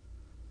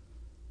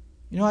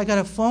 You know, I got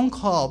a phone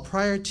call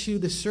prior to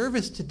the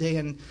service today,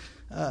 and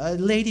a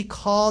lady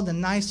called, a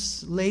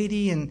nice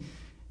lady, and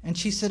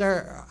she said,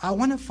 I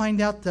want to find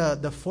out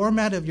the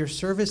format of your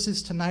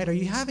services tonight. Are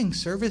you having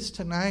service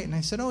tonight? And I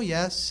said, oh,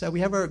 yes.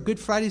 We have our Good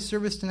Friday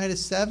service tonight at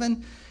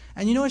 7.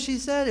 And you know what she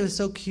said? It was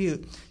so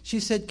cute. She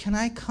said, can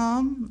I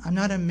come? I'm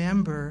not a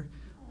member.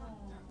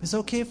 Is it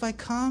okay if I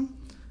come?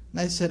 And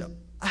I said,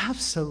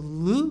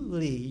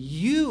 absolutely.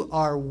 You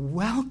are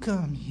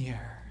welcome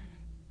here.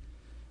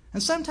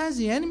 And sometimes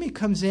the enemy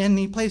comes in and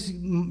he plays,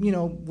 you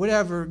know,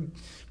 whatever,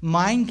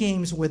 mind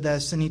games with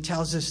us, and he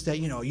tells us that,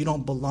 you know, you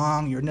don't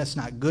belong, you're just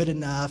not good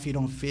enough, you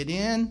don't fit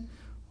in.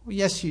 Well,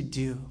 yes, you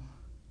do.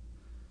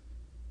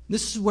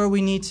 This is where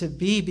we need to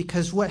be,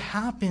 because what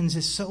happens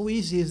is so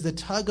easy is the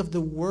tug of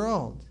the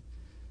world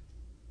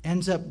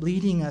ends up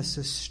leading us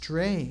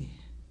astray.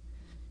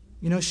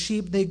 You know,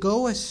 sheep, they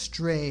go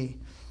astray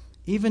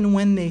even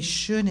when they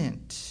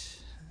shouldn't.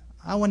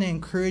 I want to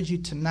encourage you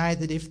tonight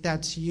that if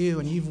that's you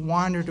and you've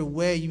wandered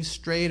away, you've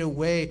strayed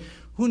away,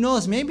 who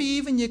knows, maybe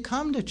even you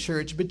come to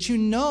church, but you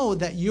know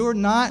that you're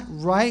not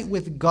right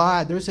with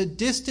God. There's a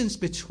distance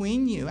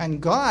between you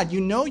and God. You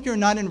know you're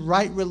not in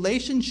right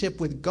relationship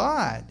with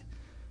God,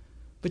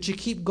 but you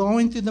keep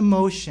going through the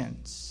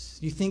motions.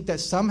 You think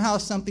that somehow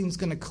something's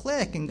going to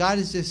click, and God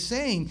is just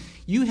saying,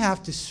 you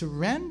have to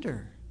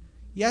surrender.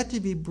 You have to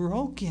be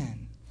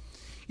broken.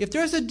 If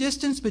there's a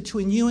distance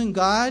between you and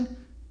God,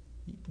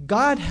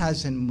 God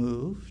hasn't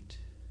moved.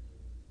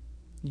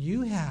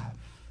 You have.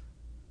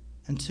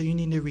 And so you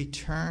need to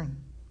return.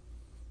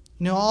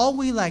 You know, all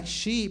we like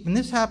sheep, and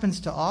this happens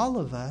to all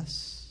of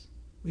us,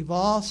 we've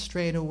all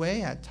strayed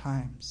away at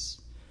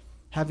times.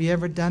 Have you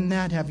ever done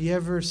that? Have you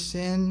ever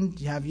sinned?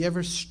 Have you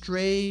ever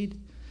strayed?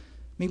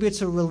 Maybe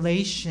it's a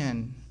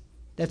relation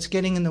that's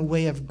getting in the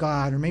way of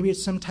God, or maybe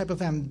it's some type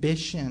of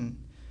ambition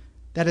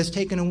that has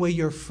taken away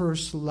your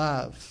first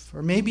love,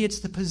 or maybe it's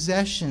the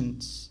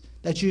possessions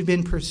that you've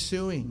been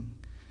pursuing.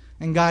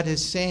 And God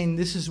is saying,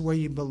 this is where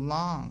you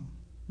belong,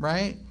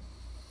 right?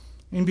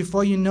 And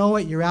before you know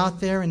it, you're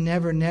out there in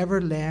Never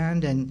Never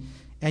Land,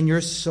 and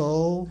your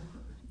soul,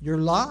 you're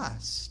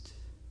lost.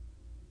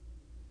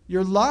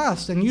 You're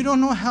lost, and you don't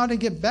know how to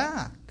get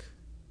back.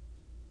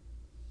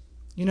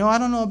 You know, I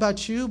don't know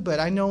about you, but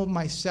I know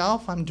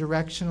myself, I'm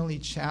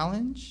directionally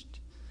challenged.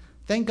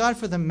 Thank God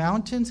for the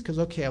mountains, because,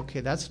 okay,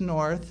 that's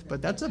north,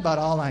 but that's about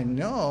all I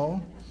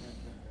know.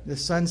 The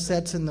sun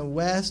sets in the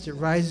west, it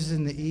rises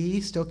in the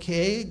east.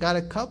 Okay, got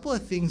a couple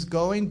of things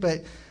going,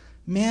 but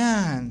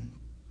man,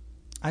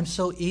 I'm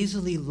so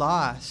easily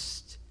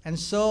lost and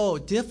so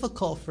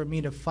difficult for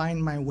me to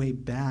find my way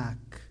back.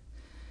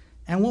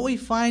 And what we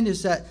find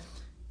is that,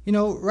 you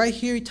know, right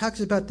here he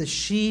talks about the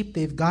sheep,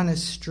 they've gone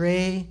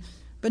astray.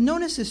 But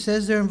notice it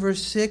says there in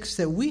verse 6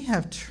 that we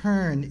have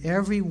turned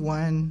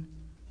everyone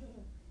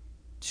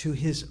to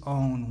his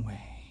own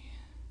way.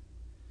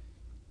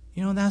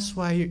 You know, that's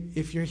why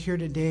if you're here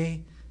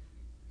today,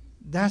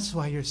 that's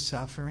why you're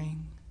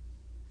suffering.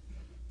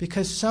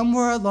 Because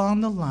somewhere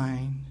along the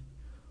line,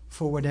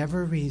 for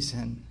whatever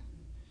reason,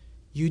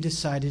 you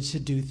decided to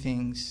do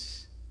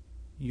things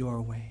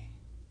your way.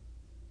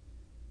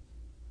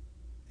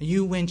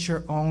 You went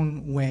your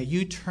own way.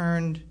 You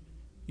turned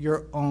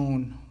your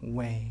own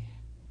way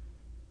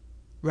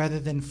rather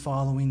than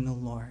following the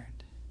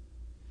Lord.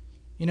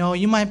 You know,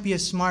 you might be a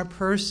smart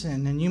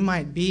person, and you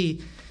might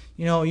be,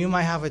 You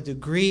might have a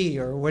degree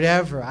or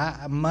whatever,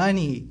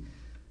 money,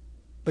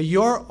 but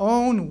your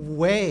own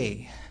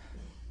way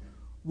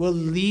will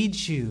lead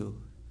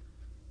you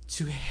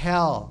to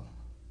hell.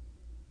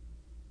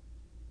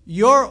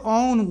 Your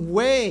own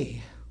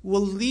way will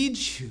lead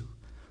you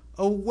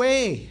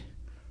away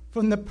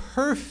from the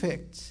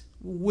perfect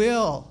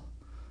will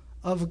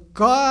of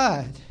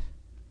God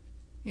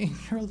in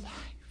your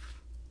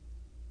life.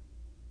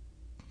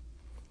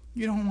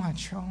 You don't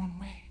want your own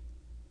way.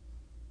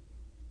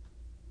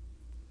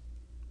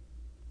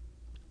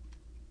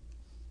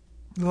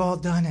 We've all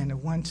done it at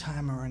one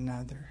time or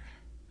another.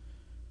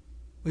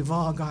 We've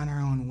all gone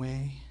our own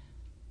way.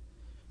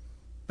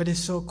 But it's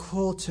so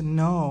cool to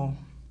know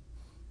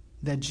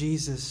that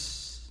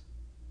Jesus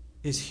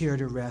is here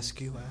to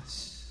rescue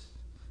us.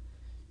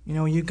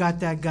 You got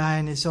that guy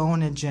and his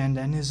own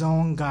agenda and his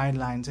own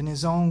guidelines and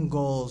his own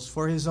goals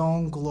for his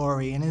own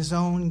glory and his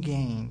own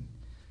gain.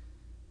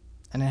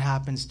 And it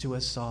happens to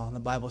us all. The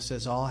Bible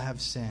says all have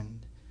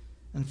sinned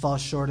and fall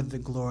short of the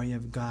glory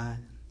of God.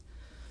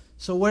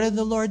 So what did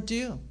the Lord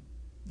do?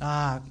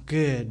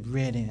 Good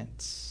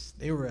riddance.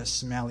 They were a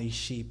smelly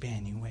sheep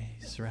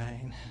anyways,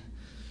 right?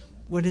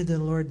 What did the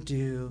Lord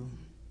do?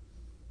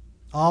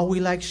 All we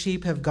like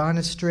sheep have gone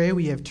astray.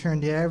 We have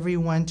turned every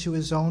one to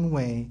his own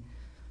way.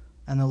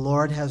 And the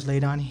Lord has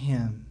laid on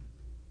him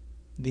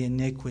the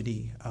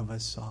iniquity of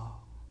us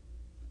all.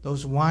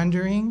 Those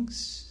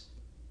wanderings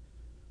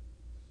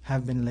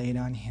have been laid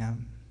on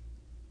him.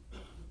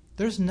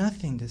 There's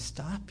nothing to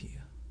stop you.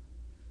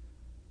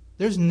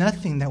 There's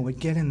nothing that would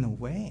get in the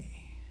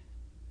way.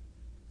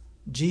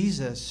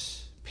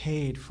 Jesus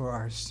paid for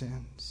our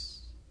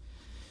sins.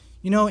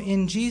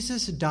 In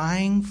Jesus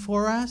dying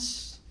for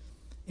us,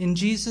 in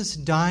Jesus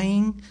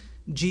dying,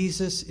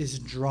 Jesus is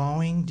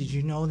drawing. Did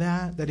you know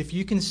that? That if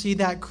you can see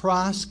that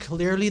cross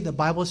clearly, the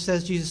Bible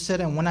says, Jesus said,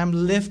 and when I'm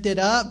lifted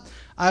up,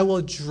 I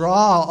will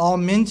draw all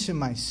men to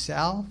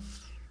myself.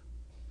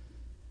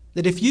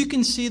 That if you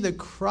can see the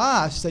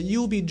cross, that you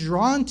will be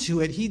drawn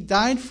to it. He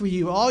died for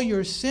you. All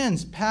your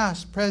sins,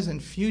 past,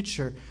 present,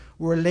 future,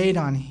 were laid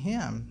on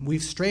him.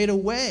 We've strayed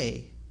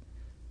away.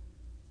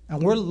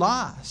 And we're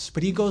lost.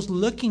 But he goes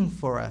looking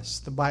for us,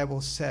 the Bible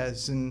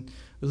says in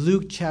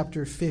Luke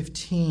chapter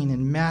 15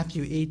 and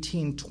Matthew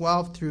 18,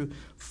 12 through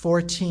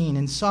 14.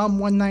 In Psalm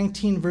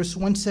 119, verse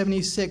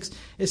 176,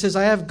 it says,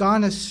 I have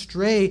gone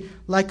astray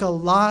like a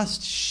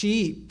lost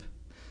sheep.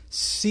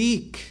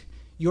 Seek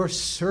your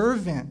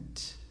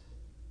servant.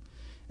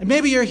 And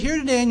maybe you're here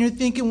today and you're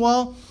thinking,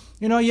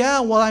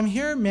 I'm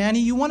here, Manny.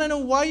 You want to know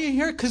why you're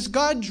here? Because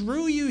God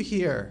drew you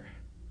here.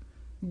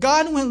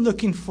 God went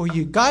looking for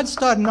you. God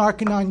started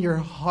knocking on your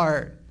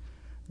heart.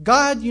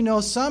 God,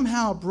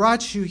 somehow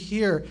brought you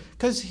here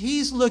because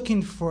he's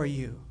looking for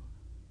you.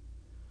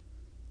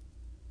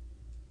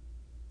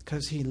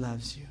 Because he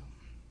loves you.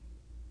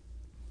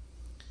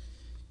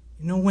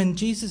 When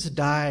Jesus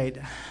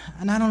died,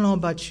 and I don't know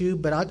about you,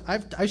 but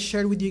I've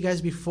shared with you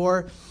guys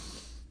before,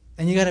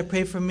 and you got to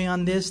pray for me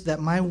on this,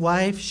 that my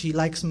wife, she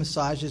likes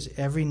massages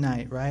every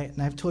night, right?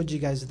 And I've told you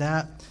guys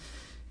that.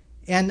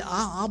 And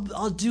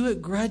I'll do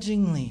it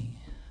grudgingly.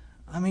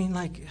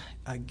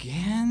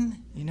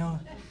 Again?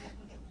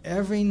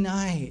 Every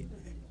night.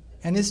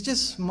 And it's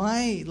just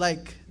my,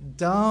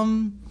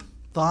 dumb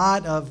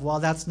thought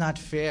of, that's not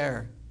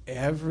fair.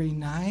 Every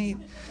night?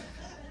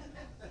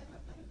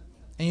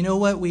 And you know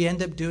what we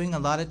end up doing a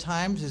lot of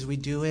times is we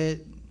do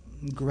it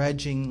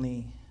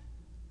grudgingly.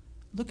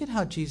 Look at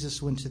how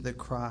Jesus went to the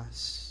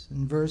cross.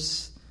 In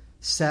verse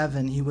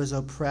 7, he was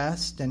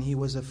oppressed and he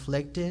was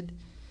afflicted,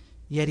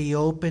 yet he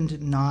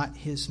opened not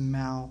his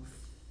mouth.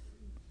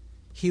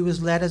 He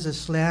was led as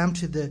a lamb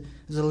to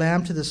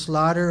the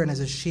slaughter, and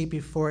as a sheep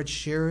before its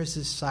shearers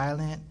is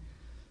silent,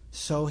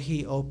 so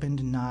he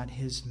opened not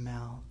his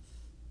mouth.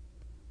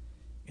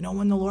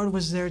 When the Lord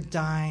was there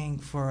dying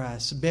for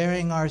us,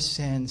 bearing our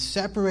sins,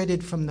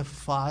 separated from the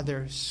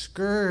Father,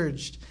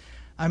 scourged,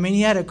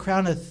 he had a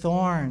crown of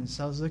thorns.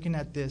 I was looking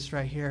at this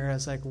right here. I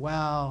was like,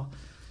 wow,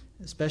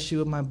 especially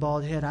with my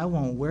bald head, I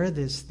won't wear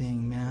this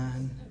thing,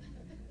 man.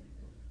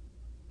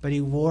 But he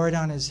wore it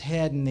on his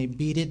head and they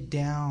beat it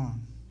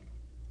down.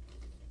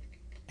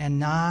 And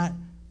not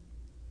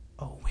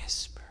a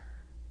whisper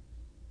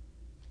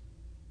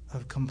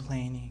of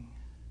complaining.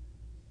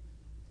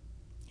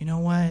 You know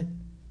what?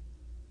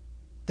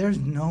 There's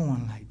no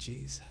one like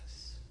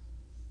Jesus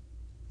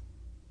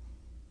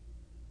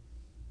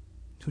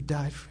who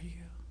died for you.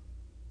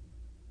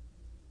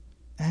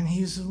 And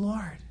he's the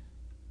Lord.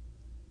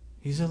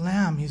 He's a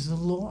lamb. He's the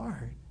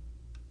Lord.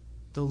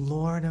 The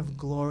Lord of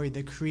glory,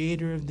 the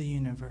creator of the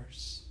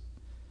universe.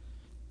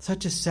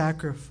 Such a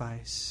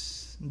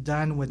sacrifice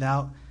done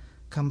without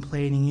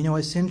complaining.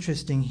 It's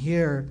interesting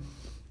here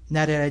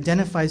that it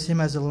identifies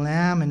him as a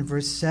lamb in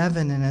verse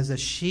 7 and as a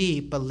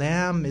sheep. A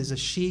lamb is a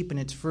sheep in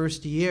its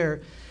first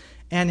year.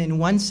 And in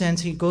one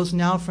sense, he goes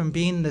now from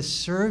being the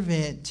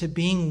servant to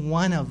being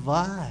one of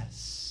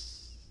us.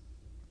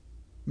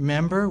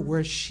 Remember,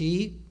 we're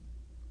sheep,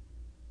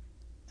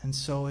 and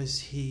so is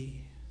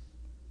he.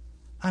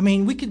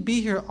 We could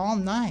be here all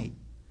night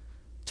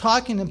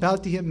talking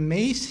about the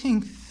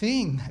amazing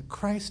thing that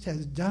Christ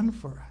has done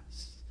for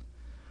us.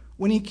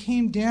 When he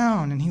came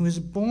down and he was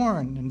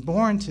born, and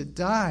born to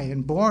die,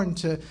 and born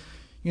to,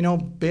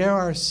 bear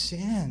our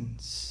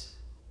sins,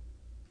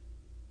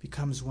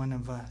 becomes one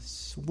of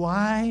us.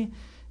 Why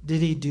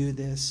did he do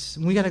this?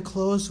 And we got to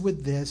close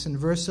with this. In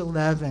verse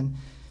 11,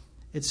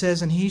 it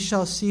says, "And he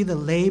shall see the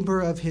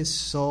labor of his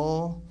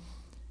soul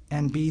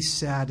and be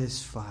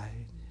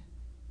satisfied.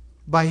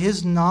 By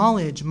his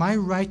knowledge, my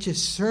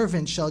righteous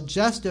servant shall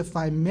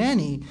justify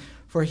many,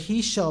 for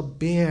he shall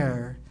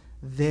bear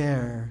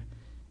their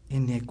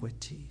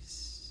iniquities."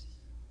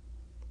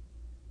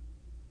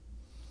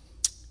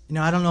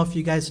 I don't know if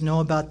you guys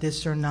know about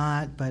this or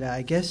not, but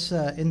I guess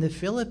in the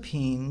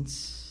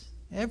Philippines,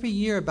 every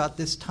year about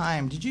this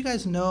time, did you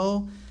guys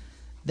know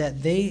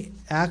that they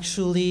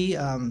actually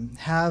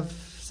have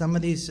some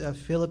of these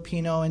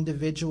Filipino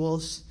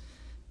individuals,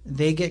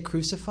 they get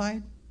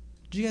crucified?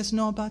 Do you guys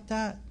know about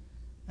that?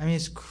 I mean,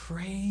 it's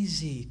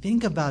crazy.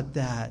 Think about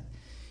that.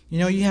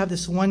 You have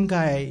this one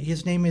guy,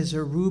 his name is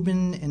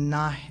Ruben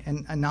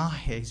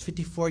Anahe. He's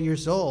 54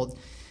 years old.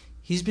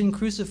 He's been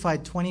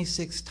crucified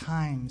 26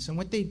 times. And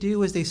what they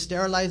do is they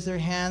sterilize their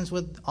hands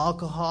with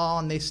alcohol,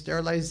 and they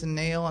sterilize the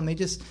nail, and they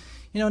just,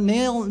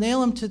 nail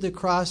him to the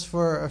cross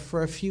for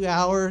a few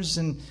hours.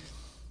 And,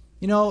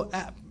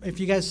 if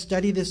you guys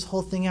study this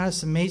whole thing out,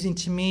 it's amazing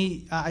to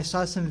me. I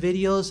saw some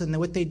videos, and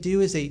what they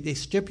do is they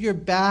strip your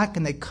back,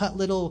 and they cut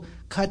little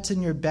cuts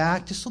in your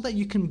back just so that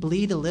you can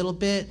bleed a little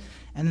bit.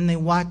 And then they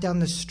walk down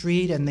the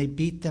street, and they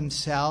beat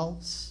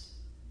themselves.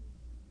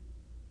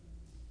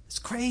 It's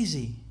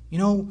crazy.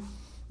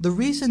 The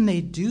reason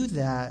they do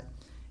that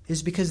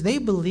is because they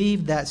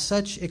believe that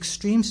such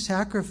extreme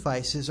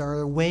sacrifices are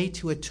a way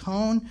to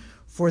atone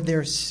for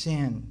their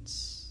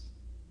sins.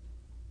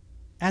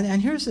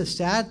 And here's the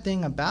sad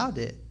thing about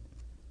it,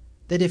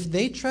 that if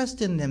they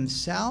trust in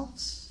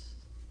themselves,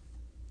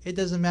 it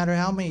doesn't matter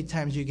how many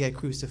times you get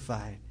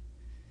crucified,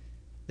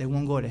 they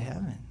won't go to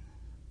heaven.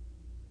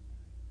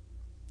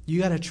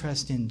 You got to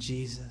trust in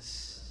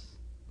Jesus.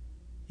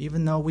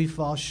 Even though we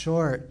fall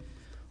short,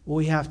 what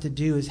we have to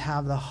do is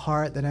have the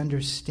heart that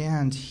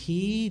understands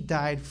he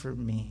died for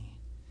me.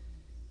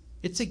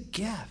 It's a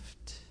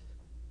gift.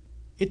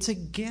 It's a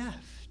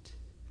gift.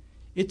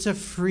 It's a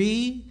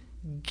free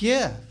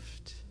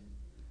gift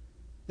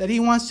that he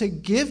wants to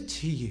give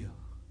to you.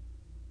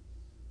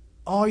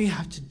 All you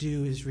have to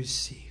do is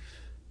receive.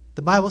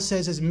 The Bible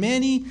says, as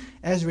many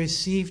as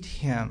received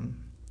him,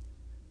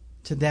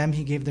 to them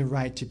he gave the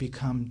right to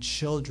become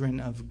children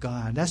of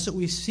God. That's what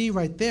we see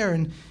right there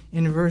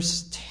in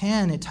verse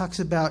 10. It talks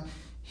about,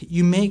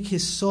 you make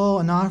his soul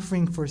an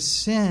offering for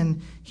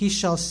sin, he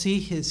shall see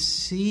his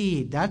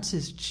seed. That's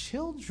his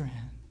children.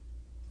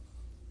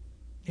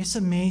 It's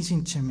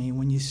amazing to me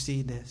when you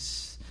see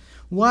this.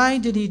 Why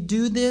did he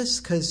do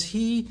this? Because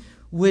he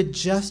would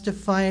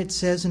justify, it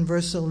says in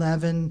verse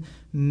 11,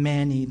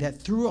 many.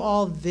 That through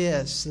all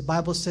this, the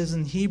Bible says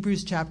in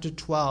Hebrews chapter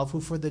 12,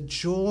 who for the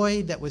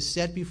joy that was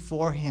set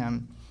before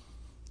him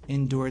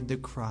endured the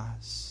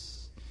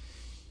cross.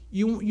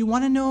 You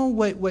want to know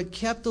what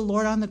kept the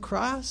Lord on the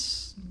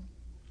cross?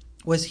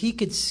 Was he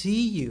could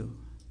see you.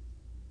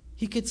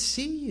 He could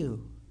see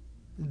you.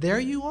 There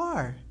you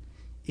are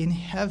in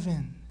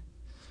heaven.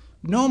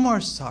 No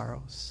more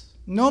sorrows.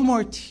 No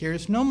more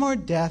tears, no more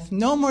death,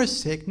 no more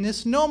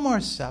sickness, no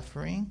more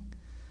suffering.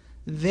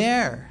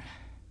 There,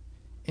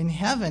 in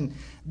heaven,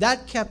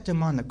 that kept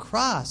him on the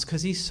cross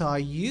because he saw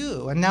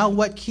you. And now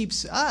what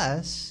keeps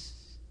us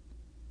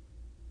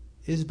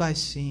is by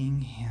seeing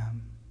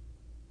him.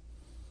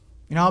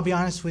 I'll be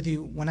honest with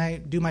you, when I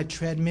do my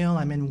treadmill,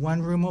 I'm in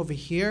one room over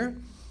here,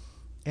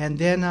 and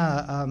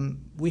then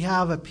we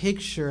have a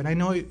picture, and I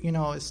know, we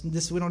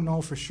don't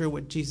know for sure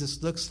what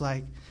Jesus looks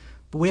like,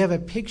 but we have a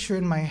picture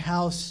in my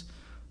house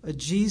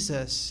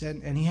Jesus,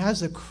 and he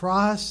has a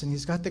cross, and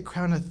he's got the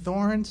crown of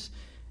thorns,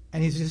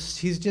 and he's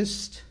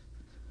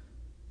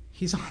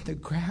on the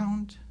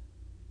ground.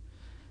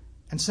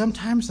 And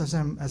sometimes as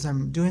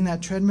I'm doing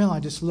that treadmill, I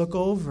just look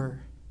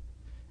over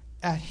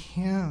at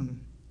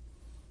him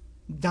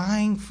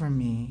dying for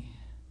me,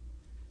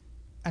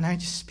 and I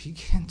just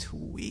begin to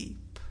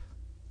weep.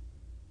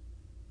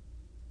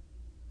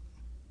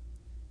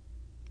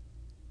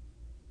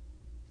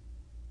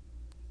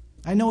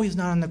 I know he's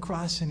not on the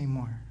cross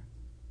anymore.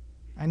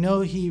 I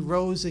know he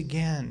rose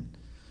again.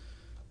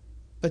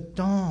 But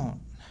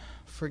don't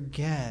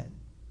forget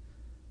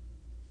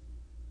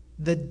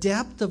the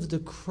depth of the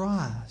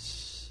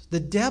cross, the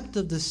depth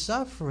of the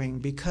suffering,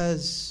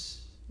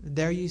 because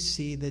there you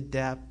see the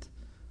depth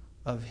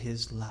of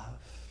his love.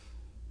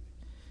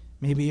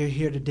 Maybe you're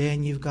here today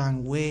and you've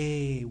gone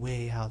way,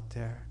 way out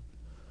there.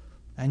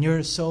 And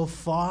you're so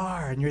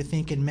far and you're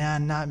thinking,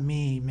 man, not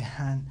me,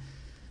 man.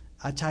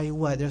 I'll tell you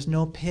what, there's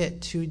no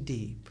pit too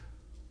deep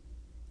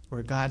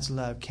where God's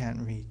love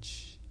can't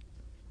reach.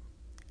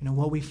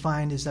 What we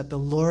find is that the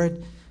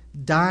Lord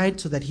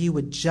died so that he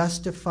would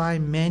justify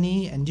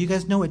many. And do you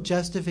guys know what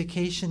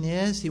justification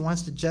is? He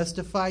wants to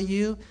justify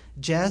you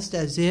just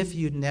as if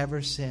you'd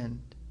never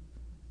sinned.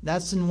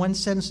 That's in one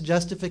sense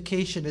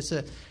justification.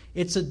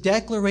 It's a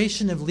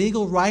declaration of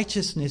legal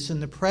righteousness in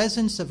the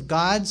presence of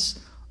God's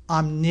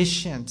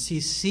omniscience.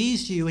 He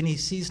sees you and he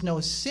sees no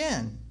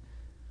sin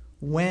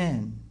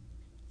when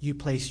you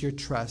place your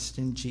trust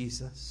in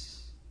Jesus.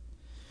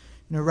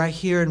 Right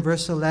here in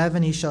verse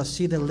 11, he shall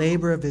see the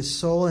labor of his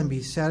soul and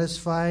be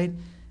satisfied,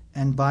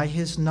 and by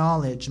his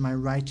knowledge my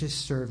righteous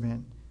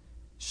servant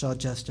shall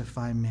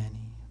justify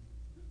many.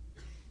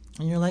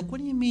 And you're like, what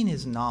do you mean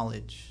his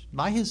knowledge?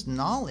 By his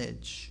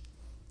knowledge,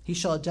 he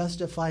shall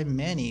justify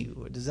many.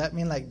 Does that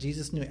mean like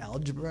Jesus knew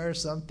algebra or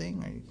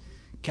something? Or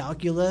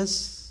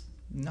calculus?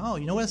 No.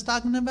 You know what it's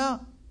talking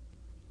about?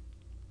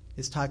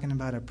 It's talking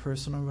about a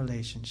personal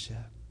relationship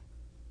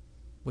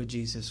with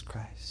Jesus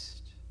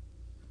Christ,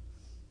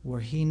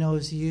 where he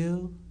knows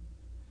you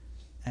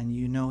and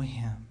you know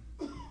him.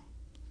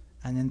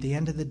 And at the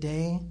end of the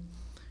day,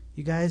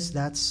 you guys,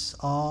 that's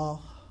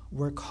all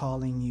we're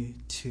calling you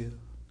to.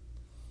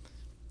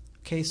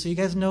 Okay, so you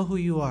guys know who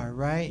you are,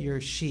 right? You're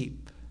a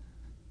sheep.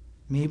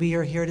 Maybe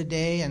you're here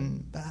today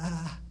and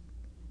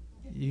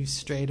you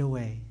strayed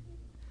away.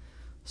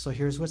 So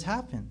here's what's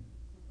happened.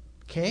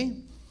 Okay?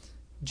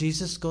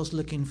 Jesus goes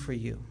looking for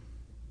you.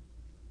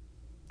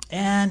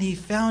 And he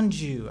found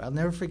you. I'll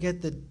never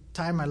forget the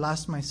time I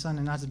lost my son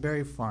in Knott's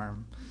Berry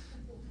Farm.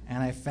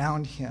 And I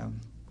found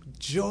him.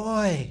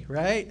 Joy,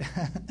 right?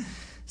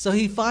 So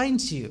he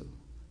finds you.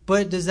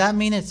 But does that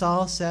mean it's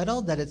all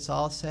settled? That it's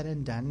all said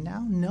and done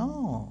now?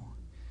 No.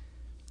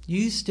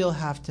 You still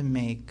have to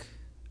make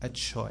a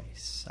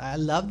choice. I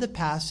love the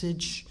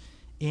passage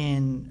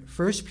in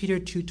 1 Peter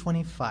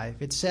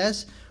 2:25. It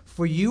says,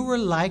 "For you were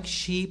like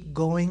sheep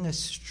going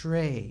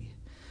astray,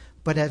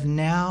 but have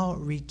now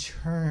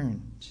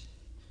returned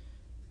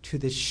to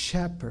the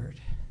shepherd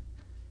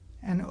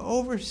and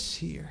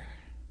overseer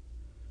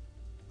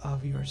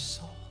of your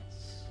souls."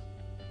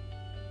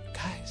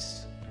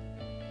 Guys,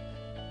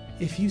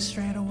 if you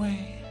strayed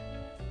away,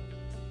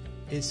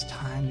 it's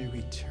time to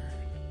return.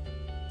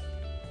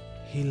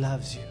 He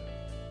loves you.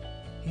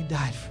 He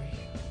died for you.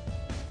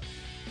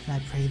 And I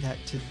pray that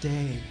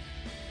today,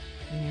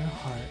 in your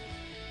heart,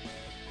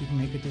 you can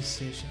make a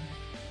decision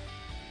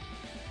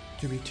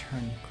to return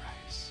to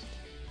Christ.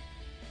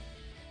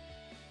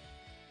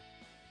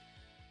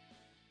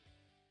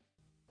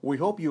 We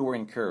hope you were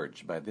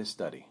encouraged by this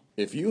study.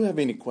 If you have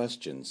any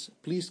questions,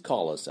 please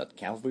call us at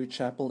Calvary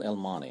Chapel El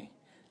Monte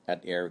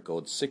at area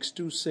code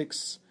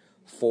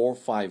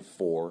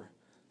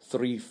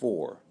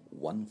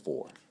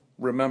 626-454-3414.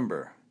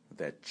 Remember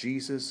that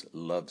Jesus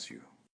loves you.